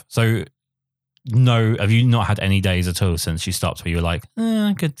stuff. So have you not had any days at all since you stopped where you were like,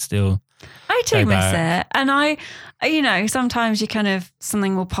 I could still... I do miss it. And sometimes you kind of,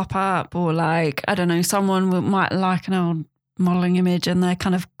 something will pop up or like, I don't know, someone might like an old modelling image and they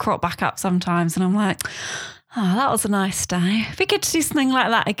kind of crop back up sometimes. And I'm like, oh, that was a nice day. It'd be good to do something like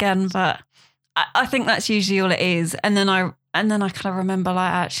that again. But I think that's usually all it is. And then I kind of remember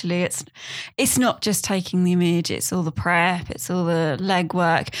like, actually, it's not just taking the image. It's all the prep. It's all the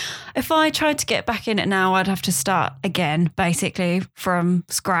legwork. If I tried to get back in it now, I'd have to start again, basically from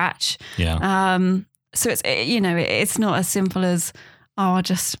scratch. Yeah. So it's not as simple as, oh, I'll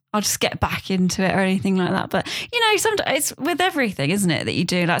just get back into it or anything like that. But, sometimes it's with everything, isn't it, that you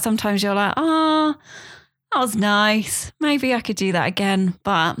do? Like sometimes you're like, oh, that was nice. Maybe I could do that again.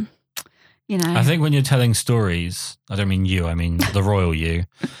 But, I think when you're telling stories, I don't mean you, I mean the royal you.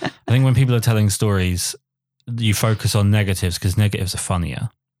 I think when people are telling stories, you focus on negatives because negatives are funnier,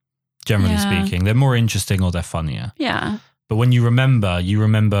 generally speaking. They're more interesting or they're funnier. Yeah. But when you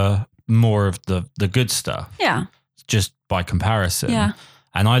remember more of the good stuff. Yeah. Just by comparison. Yeah.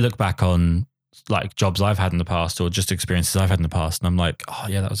 And I look back on like jobs I've had in the past or just experiences I've had in the past and I'm like, oh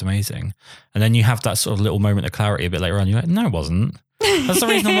yeah, that was amazing. And then you have that sort of little moment of clarity a bit later on. You're like, no, it wasn't. That's the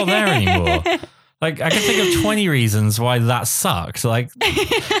reason I'm not there anymore. Like I can think of 20 reasons why that sucked. Like,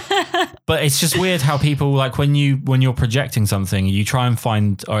 but it's just weird how people like when you're projecting something, you try and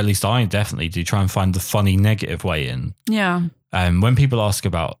find, or at least I definitely do, try and find the funny negative way in. Yeah. When people ask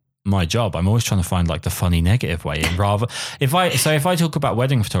about my job, I'm always trying to find like the funny negative way in. Rather, if I talk about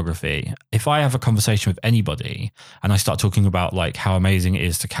wedding photography, if I have a conversation with anybody and I start talking about like how amazing it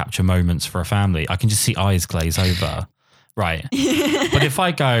is to capture moments for a family, I can just see eyes glaze over. Right. But if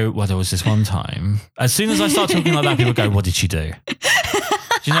I go, well, there was this one time, as soon as I start talking like that, people go, what did she do? Do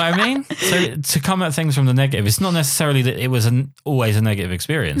you know what I mean? So to come at things from the negative, it's not necessarily that it was always a negative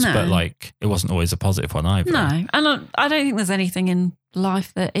experience, but like it wasn't always a positive one either. No. And I don't think there's anything in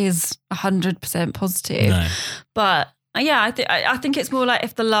life that is 100% positive. No. But I think it's more like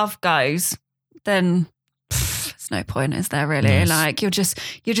if the love goes, then there's no point, is there really? Yes. Like you're just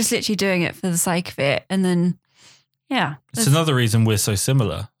literally doing it for the sake of it, and then it's another reason we're so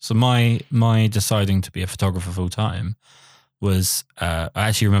similar. So my deciding to be a photographer full time was I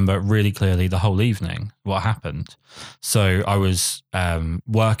actually remember really clearly the whole evening what happened. So I was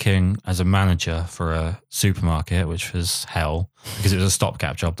working as a manager for a supermarket, which was hell because it was a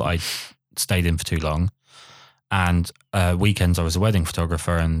stopgap job that I stayed in for too long. And weekends I was a wedding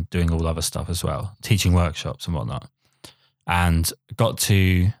photographer and doing all other stuff as well, teaching workshops and whatnot. And got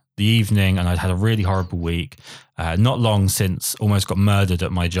to the evening and I'd had a really horrible week. Not long since almost got murdered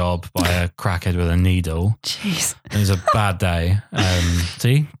at my job by a crackhead with a needle. Jeez. It was a bad day.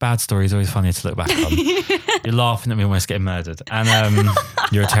 See, bad stories always funny to look back on. You're laughing at me almost getting murdered. And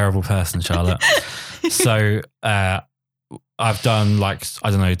you're a terrible person, Charlotte. So I've done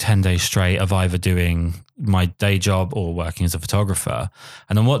 10 days straight of either doing my day job or working as a photographer.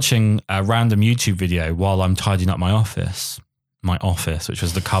 And I'm watching a random YouTube video while I'm tidying up my office, which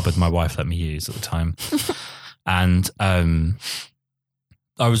was the cupboard my wife let me use at the time. And I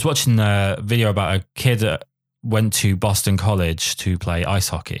was watching a video about a kid that went to Boston College to play ice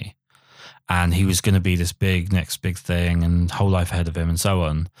hockey. And he was going to be this next big thing and whole life ahead of him and so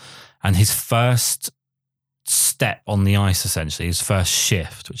on. And his first step on the ice, essentially, his first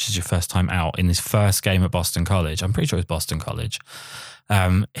shift, which is your first time out in his first game at Boston College. I'm pretty sure it was Boston College.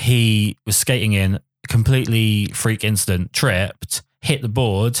 He was skating in, completely freak incident, tripped, hit the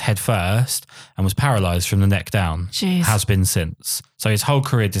boards head first and was paralyzed from the neck down. Jeez. Has been since. So his whole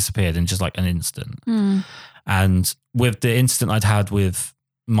career disappeared in just like an instant. And with the incident I'd had with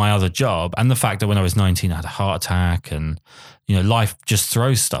my other job and the fact that when I was 19 I had a heart attack and life just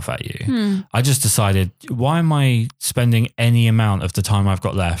throws stuff at you. I just decided, why am I spending any amount of the time I've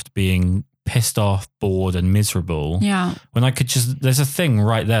got left being pissed off, bored and miserable when I could there's a thing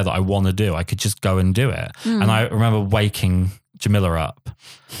right there that I want to do. I could just go and do it. And I remember waking Jamila up,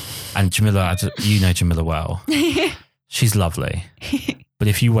 and Jamila, Jamila well. She's lovely. But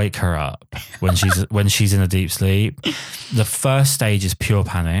if you wake her up when she's in a deep sleep, the first stage is pure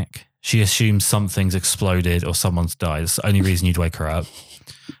panic. She assumes something's exploded or someone's died. It's the only reason you'd wake her up.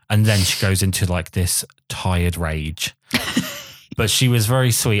 And then she goes into like this tired rage. But she was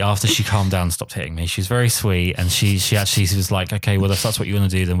very sweet after she calmed down and stopped hitting me. She was very sweet. And she actually was like, okay, well, if that's what you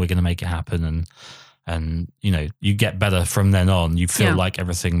want to do, then we're going to make it happen. And you get better from then on. You feel like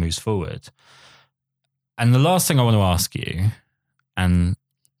everything moves forward. And the last thing I want to ask you, and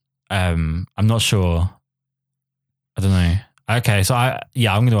I'm not sure, I don't know. Okay, so I'm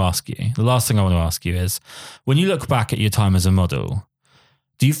going to ask you. The last thing I want to ask you is, when you look back at your time as a model,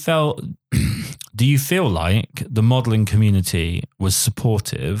 do you feel like the modeling community was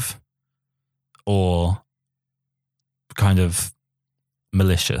supportive or kind of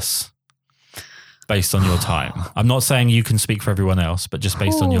malicious based on your time? I'm not saying you can speak for everyone else, but just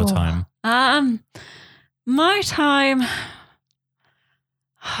based on your time. My time.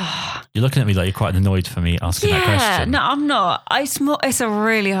 You're looking at me like you're quite annoyed for me asking that question. No, I'm not. It's a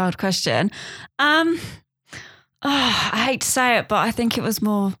really hard question. I hate to say it, but I think it was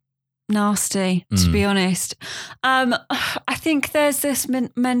more nasty, to be honest. I think there's this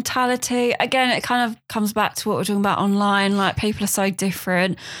mentality. Again, it kind of comes back to what we're talking about online. Like, people are so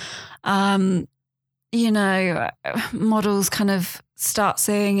different. Models kind of start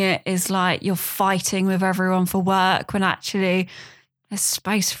seeing it as like you're fighting with everyone for work, when actually there's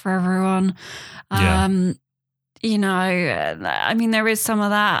space for everyone. I mean, there is some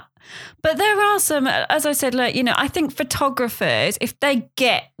of that. But there are some, as I said, I think photographers, if they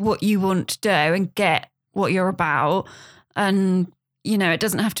get what you want to do and get what you're about, and, it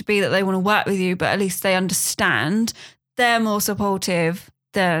doesn't have to be that they want to work with you, but at least they understand, they're more supportive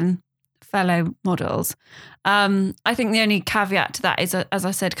than fellow models. I think the only caveat to that is, as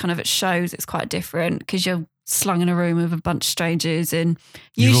I said, kind of at shows, it's quite different because you're slung in a room with a bunch of strangers, and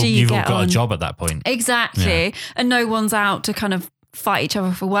usually you've all got a job at that point. Exactly. And no one's out to kind of fight each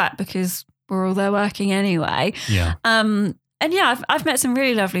other for work because we're all there working anyway. I've met some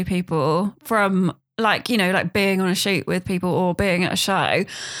really lovely people from like being on a shoot with people or being at a show.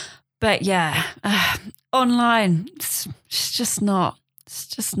 But online, it's just not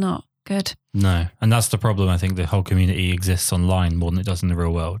good. No. And that's the problem. I think the whole community exists online more than it does in the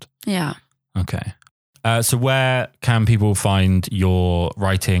real world. Yeah. Okay. So where can people find your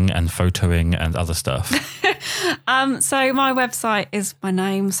writing and photoing and other stuff? So my website is my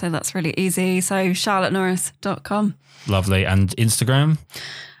name, so that's really easy. So charlottenorris.com. Lovely. And Instagram?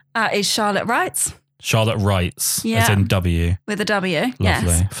 Is Charlotte Writes. Charlotte Writes, as in W. With a W, Lovely.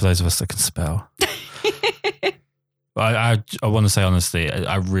 yes. For those of us that can spell. I want to say honestly,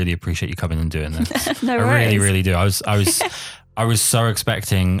 I really appreciate you coming and doing this. No I worries. really, really do. I was so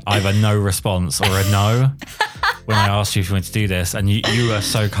expecting either no response or a no when I asked you if you wanted to do this, and you were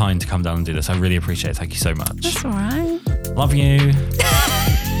so kind to come down and do this. I really appreciate it. Thank you so much. That's all right. Love you.